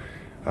hill,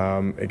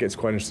 it gets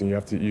quite interesting. You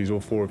have to use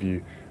all four of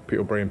you, put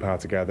your brain power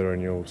together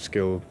and your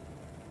skill,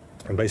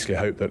 and basically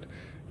hope that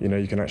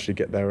you can actually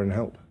get there and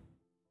help.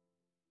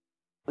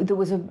 There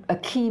was a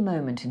key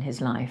moment in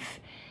his life.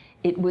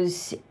 It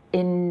was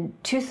in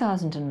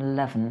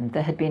 2011.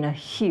 There had been a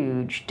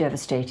huge,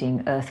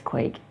 devastating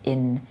earthquake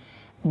in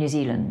New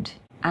Zealand,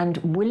 and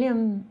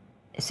William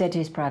said to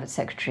his private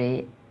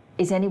secretary,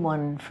 "Is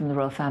anyone from the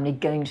royal family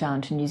going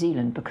down to New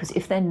Zealand? Because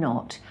if they're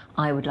not,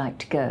 I would like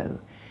to go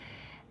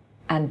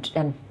and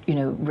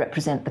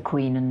represent the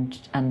Queen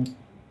and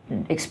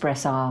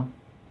express our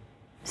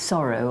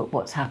sorrow at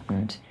what's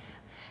happened.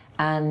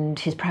 And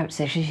his private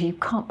secretary said, you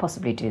can't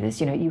possibly do this,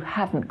 you know, you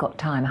haven't got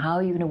time. How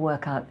are you going to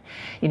work out,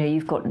 you know,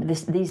 you've got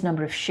these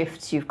number of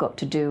shifts you've got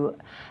to do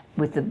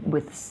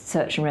with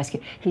search and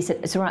rescue. He said,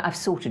 it's all right, I've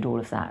sorted all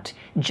of that.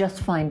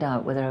 Just find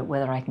out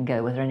whether I can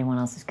go, whether anyone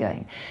else is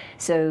going.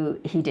 So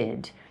he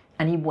did,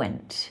 and he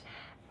went.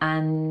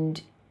 And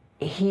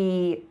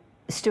he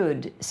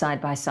stood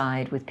side by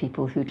side with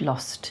people who'd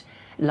lost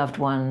loved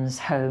ones,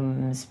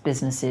 homes,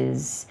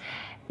 businesses.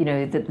 You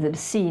know, the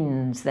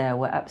scenes there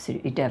were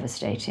absolutely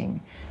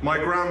devastating. My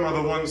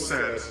grandmother once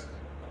said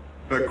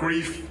that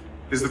grief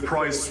is the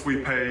price we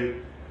pay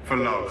for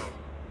love.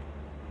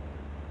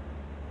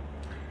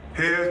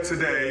 Here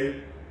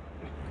today,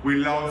 we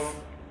love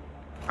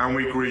and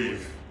we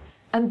grieve.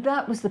 And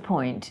that was the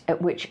point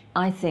at which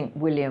I think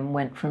William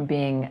went from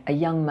being a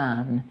young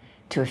man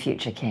to a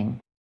future king.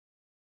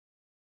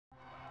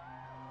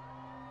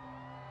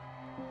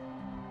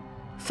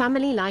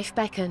 Family life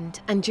beckoned,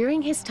 and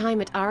during his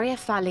time at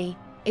RAF Valley,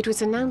 it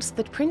was announced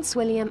that Prince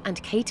William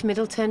and Kate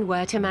Middleton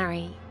were to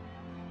marry.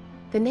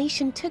 The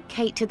nation took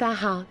Kate to their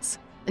hearts,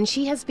 and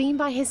she has been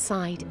by his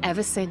side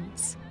ever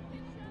since.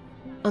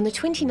 On the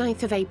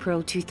 29th of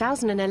April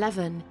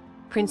 2011,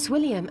 Prince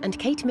William and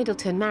Kate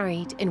Middleton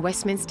married in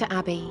Westminster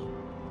Abbey.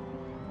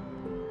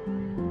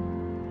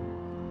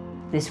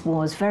 This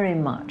was very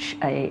much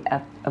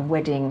a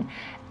wedding,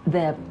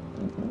 their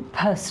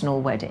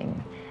personal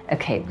wedding.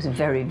 Okay, it was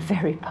very,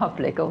 very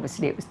public.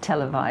 Obviously, it was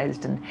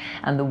televised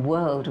and the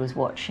world was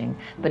watching,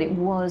 but it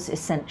was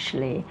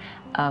essentially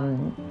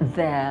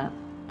their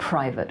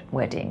private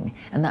wedding,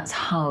 and that's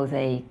how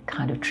they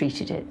kind of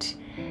treated it.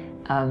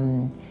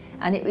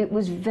 And it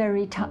was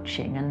very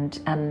touching,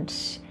 and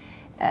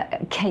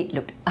Kate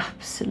looked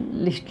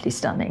absolutely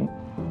stunning.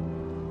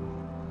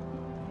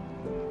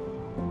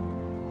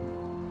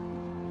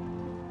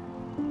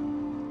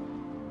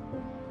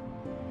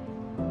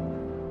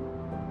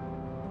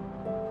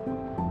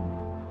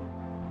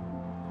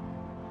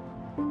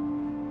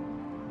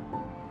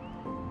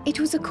 It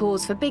was a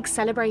cause for big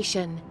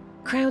celebration.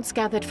 Crowds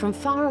gathered from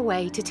far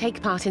away to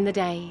take part in the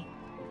day.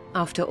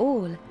 After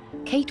all,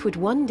 Kate would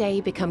one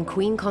day become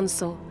Queen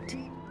Consort.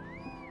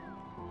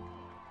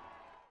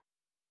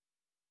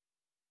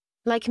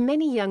 Like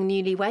many young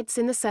newlyweds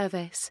in the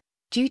service,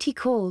 duty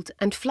called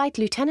and Flight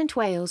Lieutenant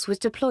Wales was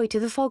deployed to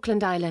the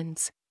Falkland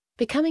Islands,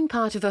 becoming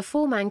part of a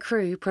four-man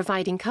crew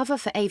providing cover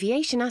for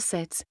aviation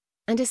assets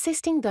and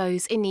assisting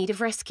those in need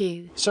of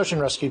rescue. Search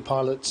and rescue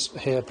pilots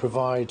here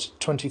provide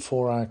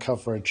 24-hour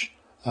coverage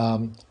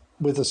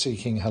with a Sea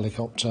King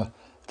helicopter.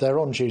 They're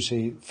on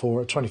duty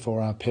for a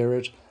 24-hour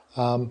period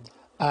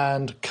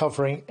and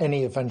covering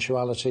any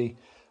eventuality.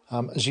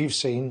 As you've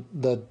seen,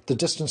 the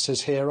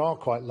distances here are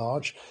quite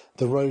large.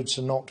 The roads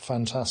are not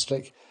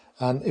fantastic.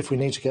 And if we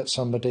need to get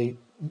somebody,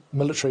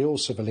 military or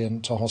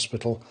civilian, to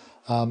hospital,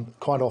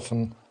 quite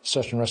often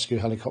search and rescue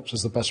helicopters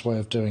is the best way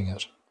of doing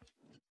it.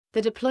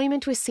 The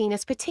deployment was seen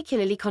as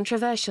particularly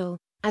controversial,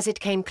 as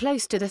it came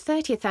close to the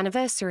 30th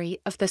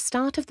anniversary of the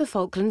start of the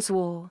Falklands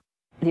War.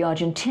 The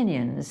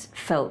Argentinians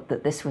felt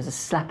that this was a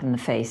slap in the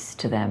face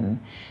to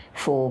them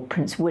for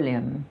Prince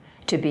William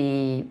to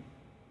be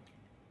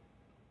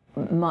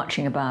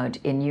marching about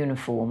in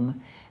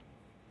uniform,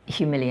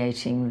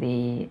 humiliating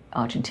the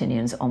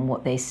Argentinians on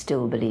what they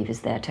still believe is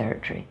their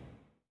territory.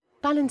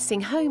 Balancing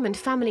home and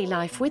family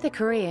life with a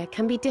career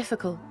can be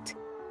difficult.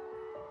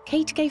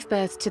 Kate gave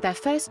birth to their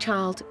first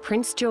child,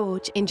 Prince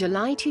George, in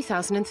July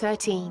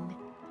 2013.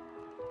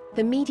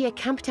 The media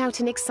camped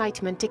out in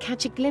excitement to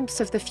catch a glimpse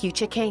of the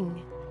future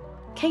king.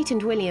 Kate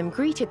and William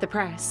greeted the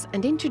press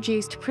and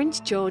introduced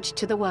Prince George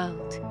to the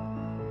world.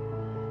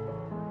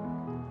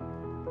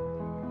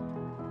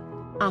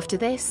 After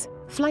this,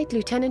 Flight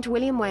Lieutenant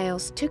William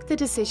Wales took the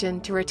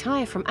decision to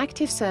retire from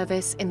active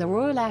service in the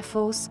Royal Air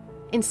Force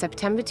in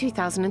September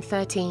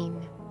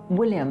 2013.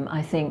 William,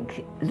 I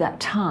think, that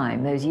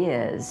time, those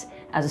years,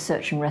 as a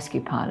search and rescue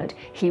pilot,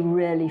 he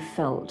really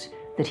felt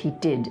that he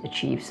did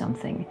achieve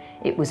something.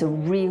 It was a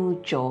real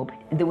job.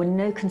 There were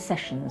no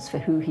concessions for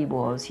who he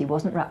was. He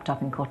wasn't wrapped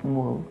up in cotton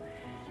wool.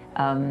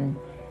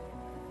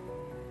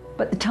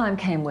 But the time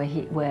came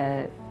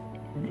where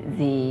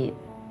the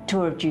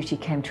tour of duty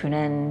came to an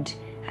end,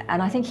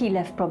 and I think he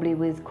left probably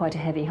with quite a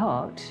heavy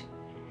heart.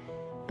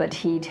 But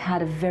he'd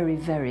had a very,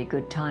 very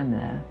good time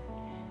there.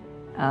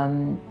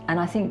 And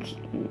I think,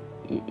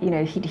 you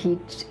know,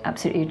 he'd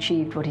absolutely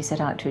achieved what he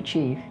set out to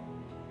achieve.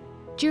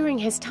 During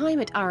his time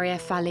at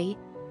RAF Valley,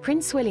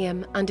 Prince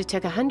William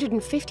undertook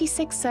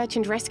 156 search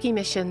and rescue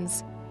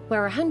missions,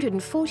 where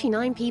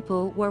 149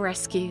 people were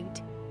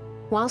rescued.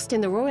 Whilst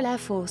in the Royal Air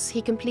Force,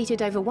 he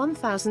completed over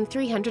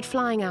 1,300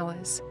 flying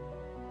hours.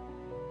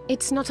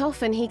 It's not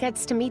often he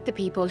gets to meet the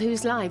people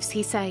whose lives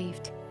he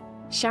saved.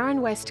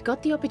 Sharon West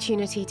got the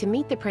opportunity to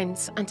meet the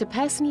Prince and to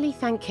personally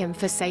thank him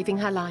for saving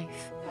her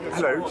life.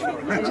 Hello.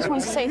 I just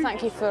wanted to say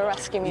thank you for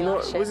rescuing me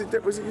last year.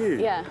 Was it you?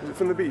 Yeah. Was it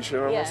from the beach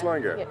in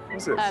Sligo? Yeah.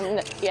 Was it?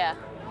 Yeah.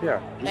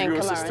 Yeah. Was it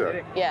your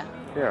sister? Yeah.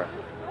 Yeah.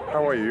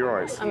 How are you? You all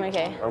right? I'm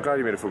okay. I'm glad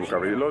you made a full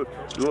recovery. A lot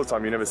of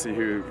time you never see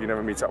you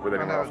never meet up with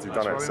anyone after you've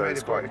done it. So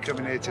it's quite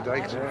coming here today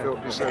because we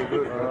felt you're so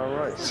good. All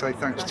right. Say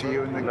thanks to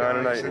you and the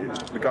guys. No.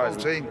 The guys,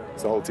 the whole team.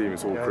 It's the whole team.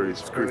 It's all crew.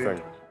 It's a crew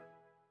thing.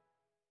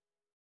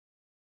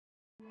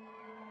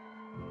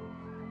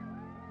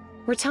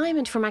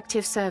 Retirement from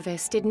active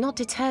service did not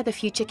deter the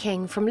future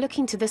king from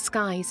looking to the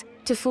skies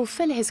to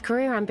fulfill his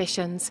career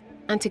ambitions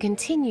and to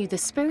continue the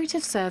spirit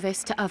of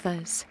service to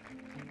others.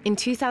 In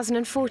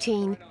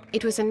 2014,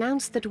 it was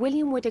announced that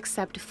William would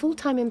accept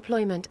full-time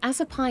employment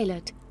as a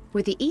pilot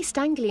with the East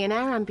Anglian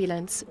Air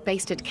Ambulance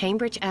based at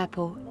Cambridge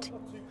Airport.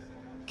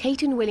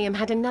 Kate and William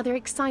had another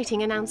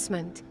exciting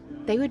announcement.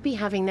 They would be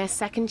having their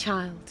second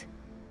child.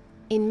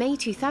 In May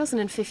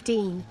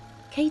 2015,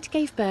 Kate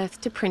gave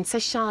birth to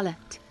Princess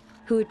Charlotte,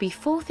 who would be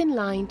fourth in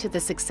line to the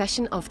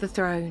succession of the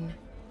throne.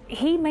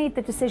 He made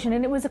the decision,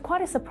 and it was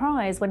quite a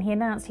surprise when he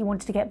announced he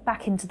wanted to get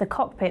back into the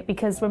cockpit,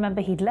 because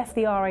remember, he'd left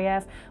the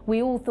RAF.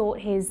 We all thought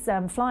his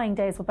flying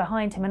days were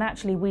behind him, and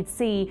actually we'd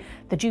see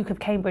the Duke of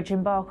Cambridge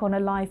embark on a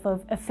life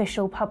of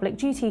official public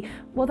duty.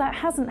 Well, that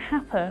hasn't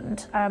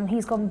happened.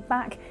 He's gone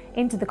back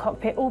into the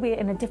cockpit, albeit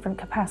in a different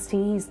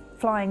capacity. He's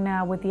flying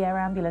now with the Air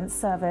Ambulance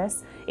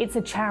Service. It's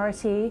a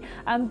charity,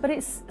 but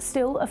it's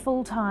still a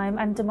full-time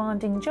and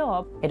demanding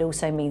job. It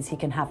also means he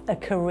can have a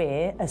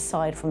career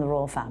aside from the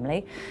royal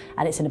family,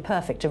 and it's in a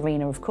perfect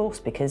arena, of course,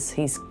 because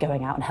he's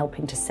going out and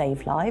helping to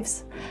save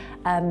lives.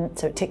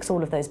 So it ticks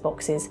all of those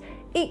boxes.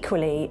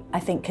 Equally, I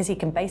think because he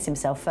can base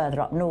himself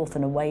further up north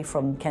and away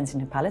from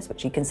Kensington Palace,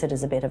 which he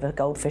considers a bit of a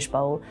goldfish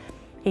bowl,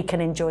 he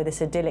can enjoy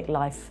this idyllic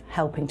life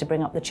helping to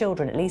bring up the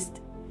children, at least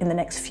in the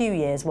next few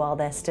years while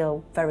they're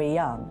still very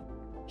young.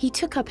 He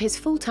took up his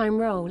full-time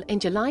role in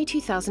July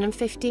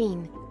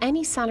 2015.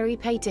 Any salary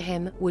paid to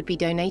him would be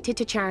donated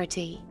to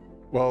charity.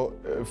 Well,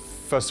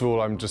 first of all,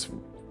 I'm just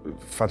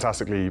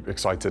fantastically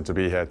excited to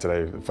be here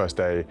today, the first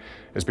day.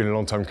 It's been a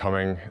long time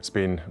coming. It's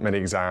been many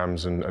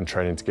exams and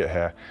training to get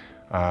here.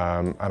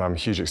 And I'm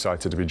hugely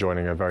excited to be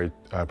joining a very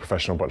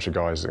professional bunch of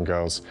guys and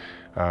girls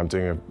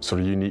doing a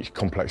sort of unique,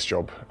 complex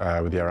job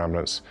with the Air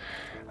Ambulance.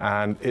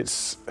 And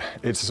it's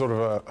a sort of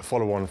a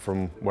follow-on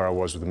from where I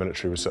was with the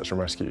military with search and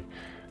rescue.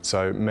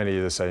 So many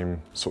of the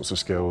same sorts of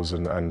skills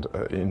and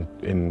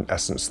in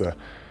essence, the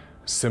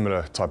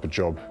similar type of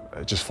job.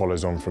 It just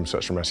follows on from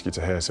search and rescue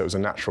to here, so it was a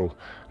natural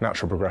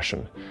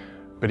progression.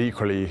 But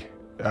equally,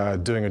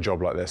 doing a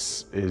job like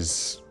this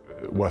is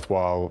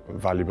worthwhile,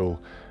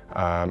 valuable,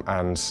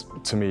 and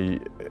to me,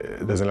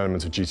 there's an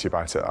element of duty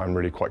about it. I'm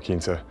really quite keen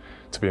to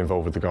be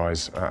involved with the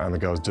guys and the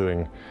girls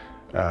doing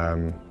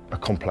a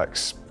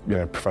complex,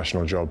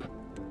 professional job.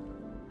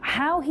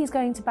 How he's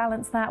going to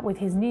balance that with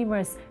his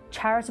numerous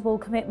charitable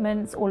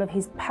commitments, all of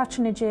his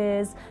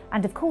patronages,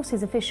 and of course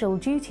his official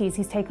duties.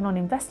 He's taken on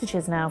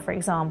investitures now, for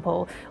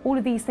example. All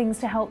of these things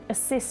to help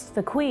assist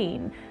the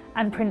Queen.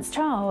 And Prince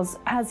Charles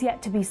has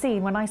yet to be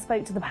seen. When I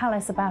spoke to the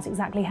palace about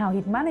exactly how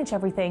he'd manage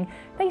everything,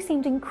 they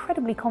seemed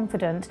incredibly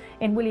confident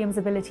in William's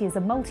ability as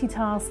a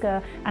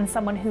multitasker and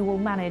someone who will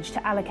manage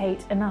to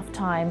allocate enough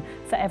time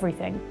for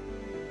everything.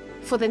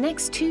 For the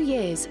next 2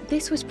 years,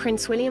 this was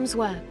Prince William's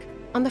work,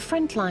 on the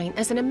front line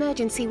as an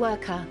emergency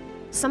worker,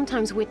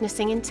 sometimes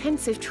witnessing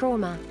intensive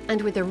trauma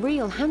and with a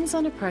real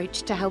hands-on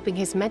approach to helping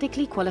his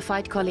medically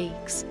qualified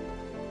colleagues.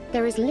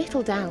 There is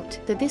little doubt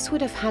that this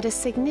would have had a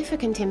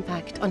significant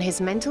impact on his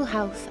mental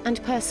health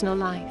and personal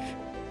life.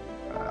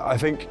 I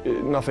think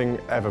nothing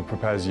ever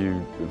prepares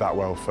you that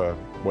well for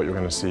what you're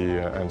going to see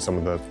and some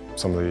of the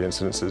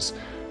incidences.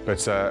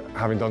 But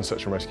having done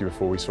search and rescue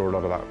before, we saw a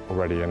lot of that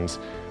already. And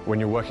when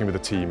you're working with a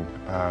team,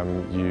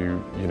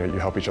 you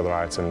help each other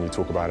out and you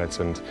talk about it,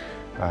 and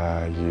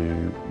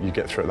you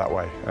get through it that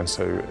way. And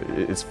so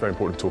it's very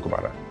important to talk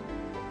about it.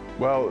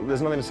 Well,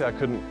 there's nothing to say I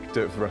couldn't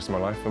do it for the rest of my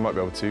life. I might be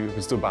able to. I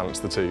can still balance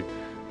the two.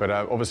 But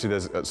obviously,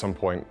 at some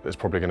point, there's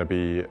probably going to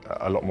be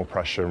a lot more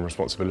pressure and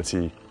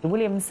responsibility.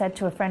 William said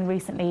to a friend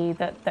recently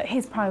that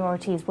his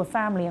priorities were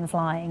family and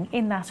flying,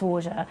 in that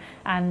order.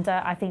 And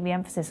I think the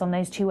emphasis on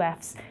those two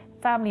Fs,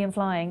 family and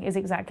flying, is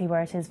exactly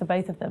where it is for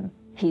both of them.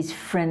 He's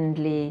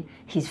friendly,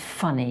 he's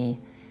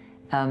funny,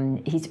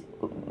 he's,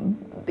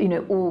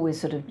 always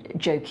sort of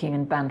joking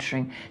and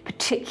bantering,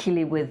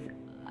 particularly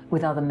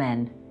with other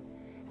men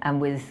and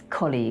with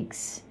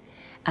colleagues.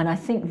 And I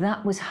think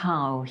that was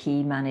how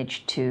he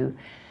managed to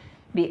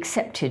be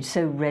accepted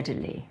so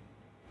readily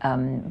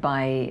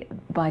by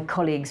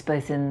colleagues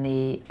both in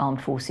the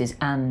armed forces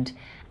and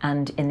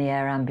in the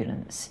air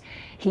ambulance.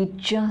 He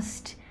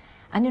just,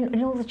 and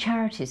in all the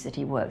charities that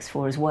he works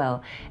for as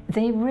well,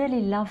 they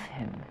really love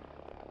him.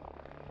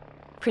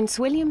 Prince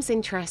William's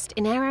interest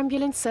in air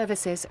ambulance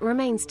services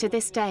remains to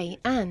this day,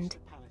 and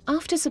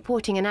after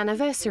supporting an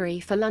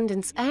anniversary for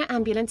London's air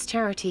ambulance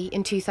charity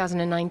in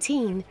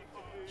 2019,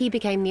 he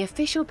became the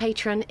official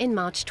patron in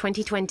March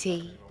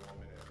 2020.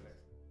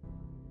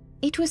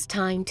 It was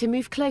time to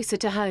move closer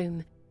to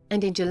home,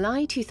 and in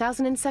July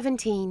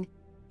 2017,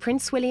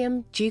 Prince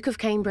William, Duke of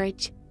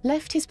Cambridge,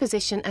 left his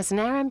position as an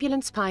air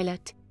ambulance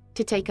pilot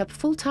to take up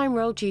full-time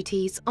role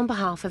duties on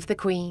behalf of the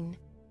Queen.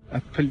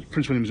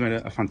 Prince William's made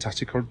a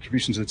fantastic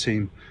contribution to the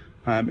team.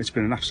 It's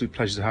been an absolute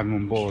pleasure to have him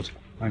on board.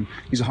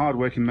 He's a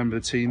hard-working member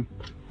of the team,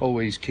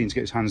 always keen to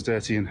get his hands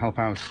dirty and help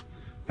out,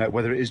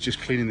 whether it is just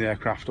cleaning the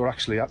aircraft or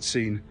actually at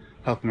scene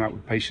helping out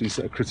with patients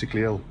that are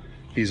critically ill.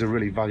 He's a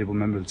really valuable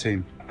member of the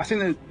team. I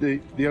think that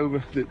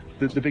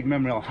the big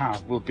memory I'll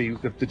have will be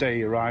the day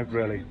he arrived,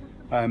 really.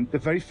 The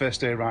very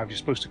first day he arrived, you're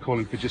supposed to call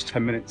him for just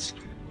 10 minutes,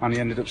 and he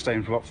ended up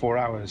staying for about 4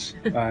 hours,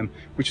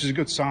 which is a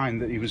good sign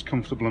that he was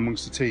comfortable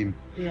amongst the team.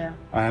 Yeah.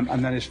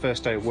 And then his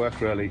first day at work,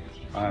 really,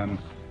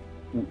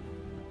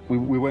 we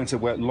weren't at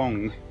work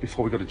long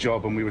before we got a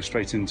job, and we were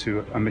straight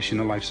into a mission,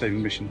 a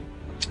life-saving mission.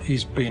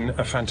 He's been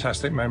a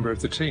fantastic member of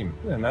the team,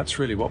 and that's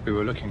really what we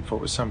were looking for,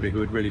 was somebody who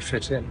would really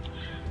fit in,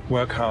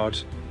 work hard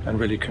and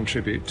really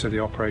contribute to the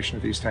operation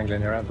of the East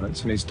Anglian Air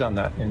Ambulance, and he's done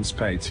that in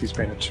spades. He's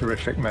been a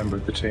terrific member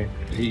of the team.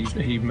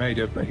 He made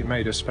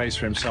a space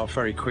for himself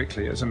very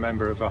quickly as a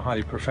member of a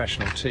highly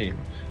professional team,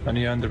 and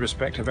he earned the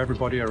respect of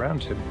everybody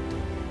around him.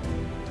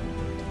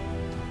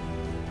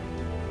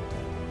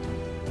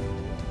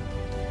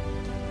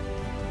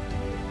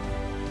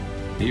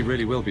 He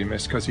really will be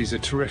missed because he's a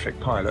terrific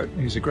pilot.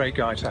 He's a great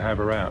guy to have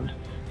around.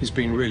 He's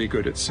been really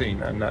good at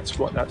scene, and that's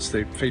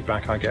the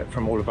feedback I get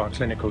from all of our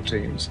clinical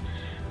teams.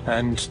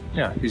 And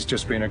yeah, he's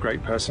just been a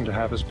great person to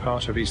have as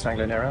part of East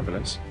Anglian Air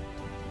Ambulance.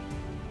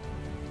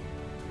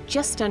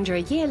 Just under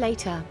a year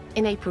later,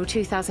 in April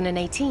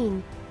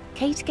 2018,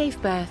 Kate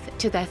gave birth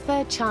to their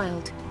third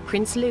child,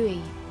 Prince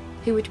Louis,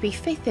 who would be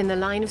fifth in the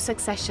line of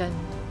succession.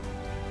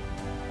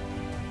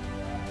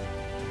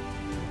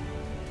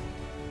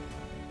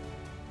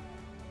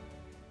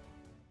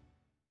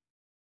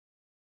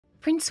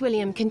 Prince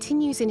William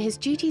continues in his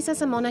duties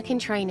as a monarch in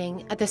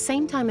training at the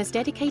same time as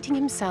dedicating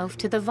himself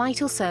to the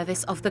vital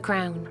service of the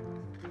Crown.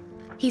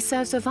 He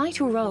serves a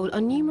vital role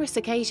on numerous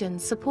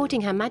occasions supporting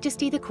Her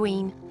Majesty the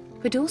Queen,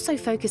 but also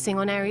focusing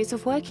on areas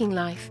of working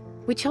life,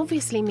 which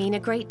obviously mean a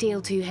great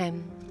deal to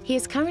him. He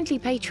is currently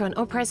patron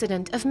or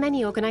president of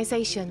many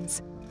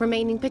organisations,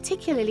 remaining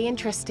particularly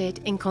interested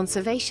in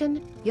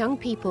conservation, young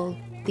people,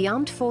 the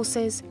armed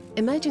forces,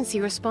 emergency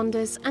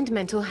responders and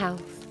mental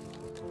health.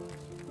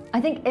 I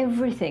think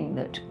everything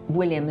that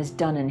William has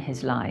done in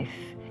his life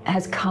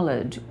has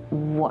coloured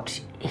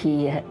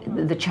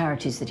the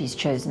charities that he's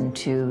chosen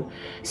to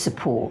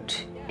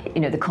support.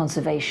 You know, the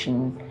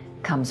conservation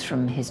comes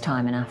from his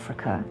time in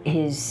Africa.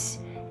 His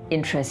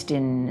interest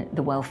in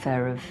the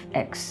welfare of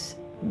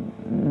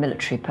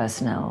ex-military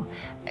personnel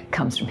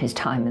comes from his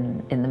time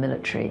in the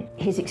military.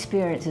 His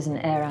experience as an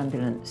air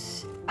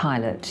ambulance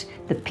pilot,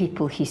 the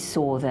people he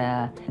saw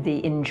there, the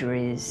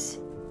injuries.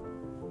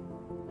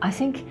 I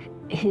think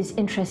his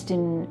interest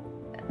in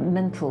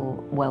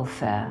mental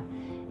welfare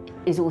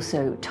is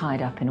also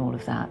tied up in all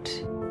of that.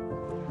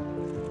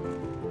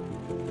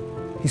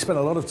 He spent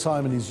a lot of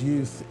time in his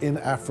youth in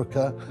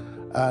Africa,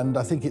 and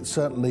I think it's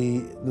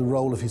certainly the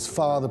role of his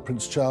father,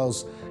 Prince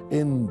Charles,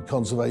 in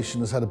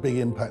conservation has had a big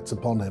impact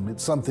upon him.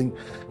 It's something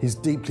he's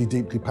deeply,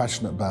 deeply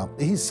passionate about.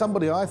 He's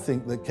somebody, I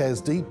think, that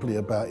cares deeply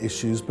about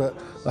issues, but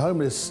the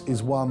homeless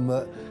is one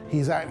that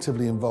he's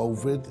actively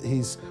involved with.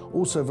 He's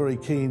also very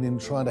keen in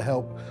trying to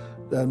help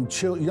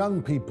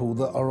young people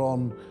that are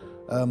on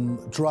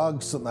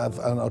drugs and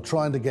are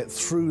trying to get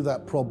through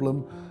that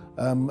problem,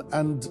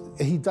 and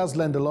he does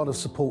lend a lot of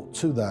support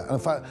to that. And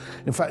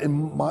in fact,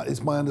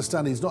 it's my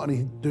understanding he's not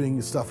only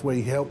doing stuff where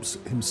he helps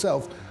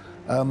himself,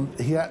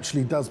 he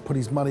actually does put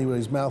his money where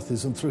his mouth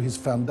is, and through his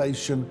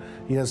foundation,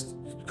 he has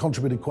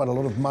contributed quite a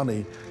lot of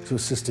money to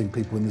assisting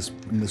people in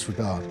this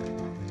regard.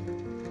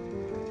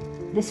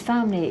 This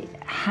family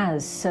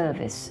has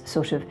service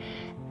sort of,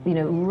 you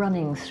know,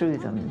 running through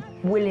them.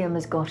 William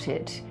has got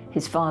it,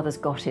 his father's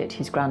got it,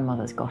 his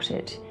grandmother's got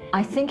it.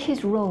 I think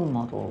his role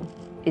model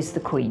is the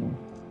Queen,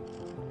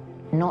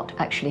 not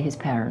actually his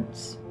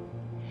parents.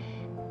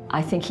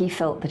 I think he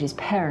felt that his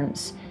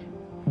parents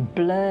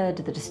blurred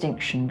the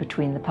distinction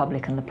between the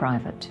public and the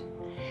private.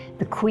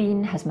 The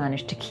Queen has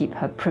managed to keep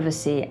her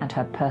privacy and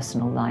her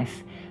personal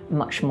life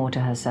much more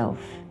to herself,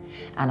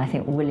 and I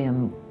think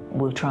William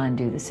will try and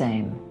do the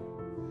same.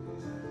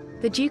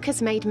 The Duke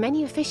has made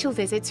many official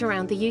visits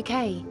around the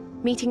UK,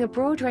 meeting a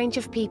broad range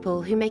of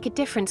people who make a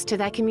difference to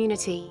their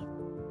community.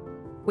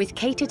 With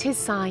Kate at his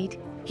side,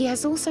 he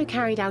has also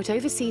carried out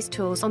overseas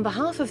tours on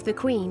behalf of the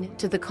Queen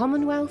to the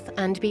Commonwealth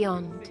and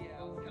beyond.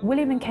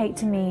 William and Kate,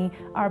 to me,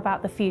 are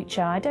about the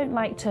future. I don't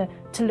like to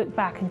look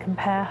back and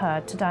compare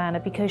her to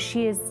Diana because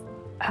she is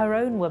her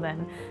own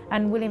woman,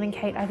 and William and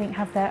Kate, I think,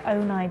 have their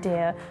own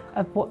idea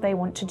of what they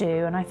want to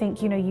do. And I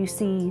think, you know, you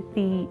see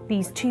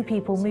these two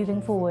people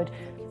moving forward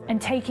and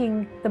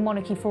taking the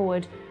monarchy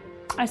forward.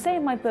 I say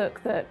in my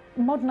book that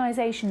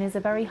modernisation is a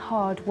very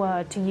hard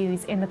word to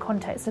use in the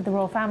context of the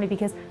royal family,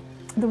 because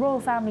the royal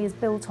family is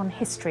built on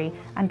history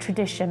and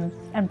tradition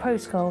and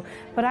protocol,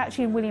 but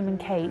actually in William and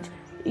Kate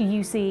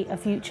you see a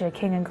future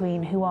king and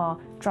queen who are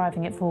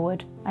driving it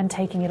forward and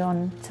taking it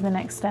on to the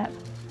next step.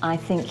 I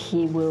think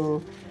he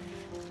will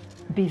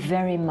be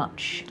very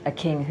much a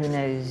king who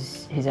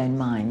knows his own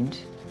mind.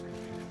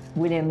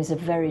 William is a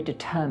very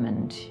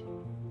determined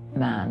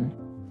man.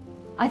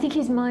 I think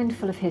he's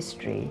mindful of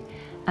history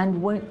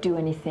and won't do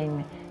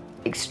anything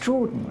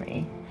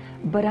extraordinary,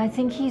 but I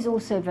think he's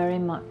also very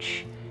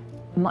much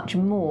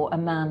more a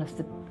man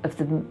of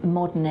the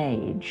modern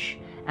age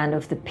and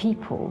of the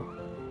people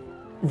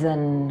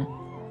than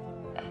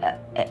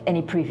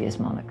any previous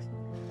monarchs.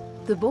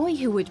 The boy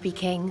who would be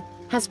king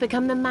has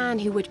become the man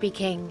who would be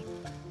king,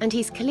 and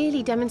he's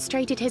clearly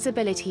demonstrated his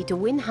ability to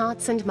win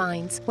hearts and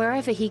minds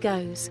wherever he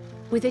goes,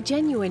 with a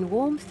genuine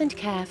warmth and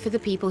care for the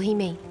people he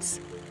meets.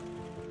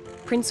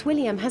 Prince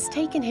William has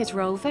taken his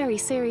role very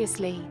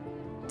seriously.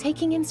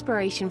 Taking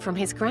inspiration from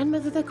his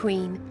grandmother the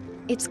Queen,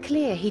 it's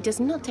clear he does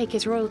not take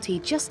his royalty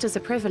just as a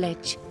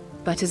privilege,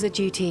 but as a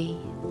duty.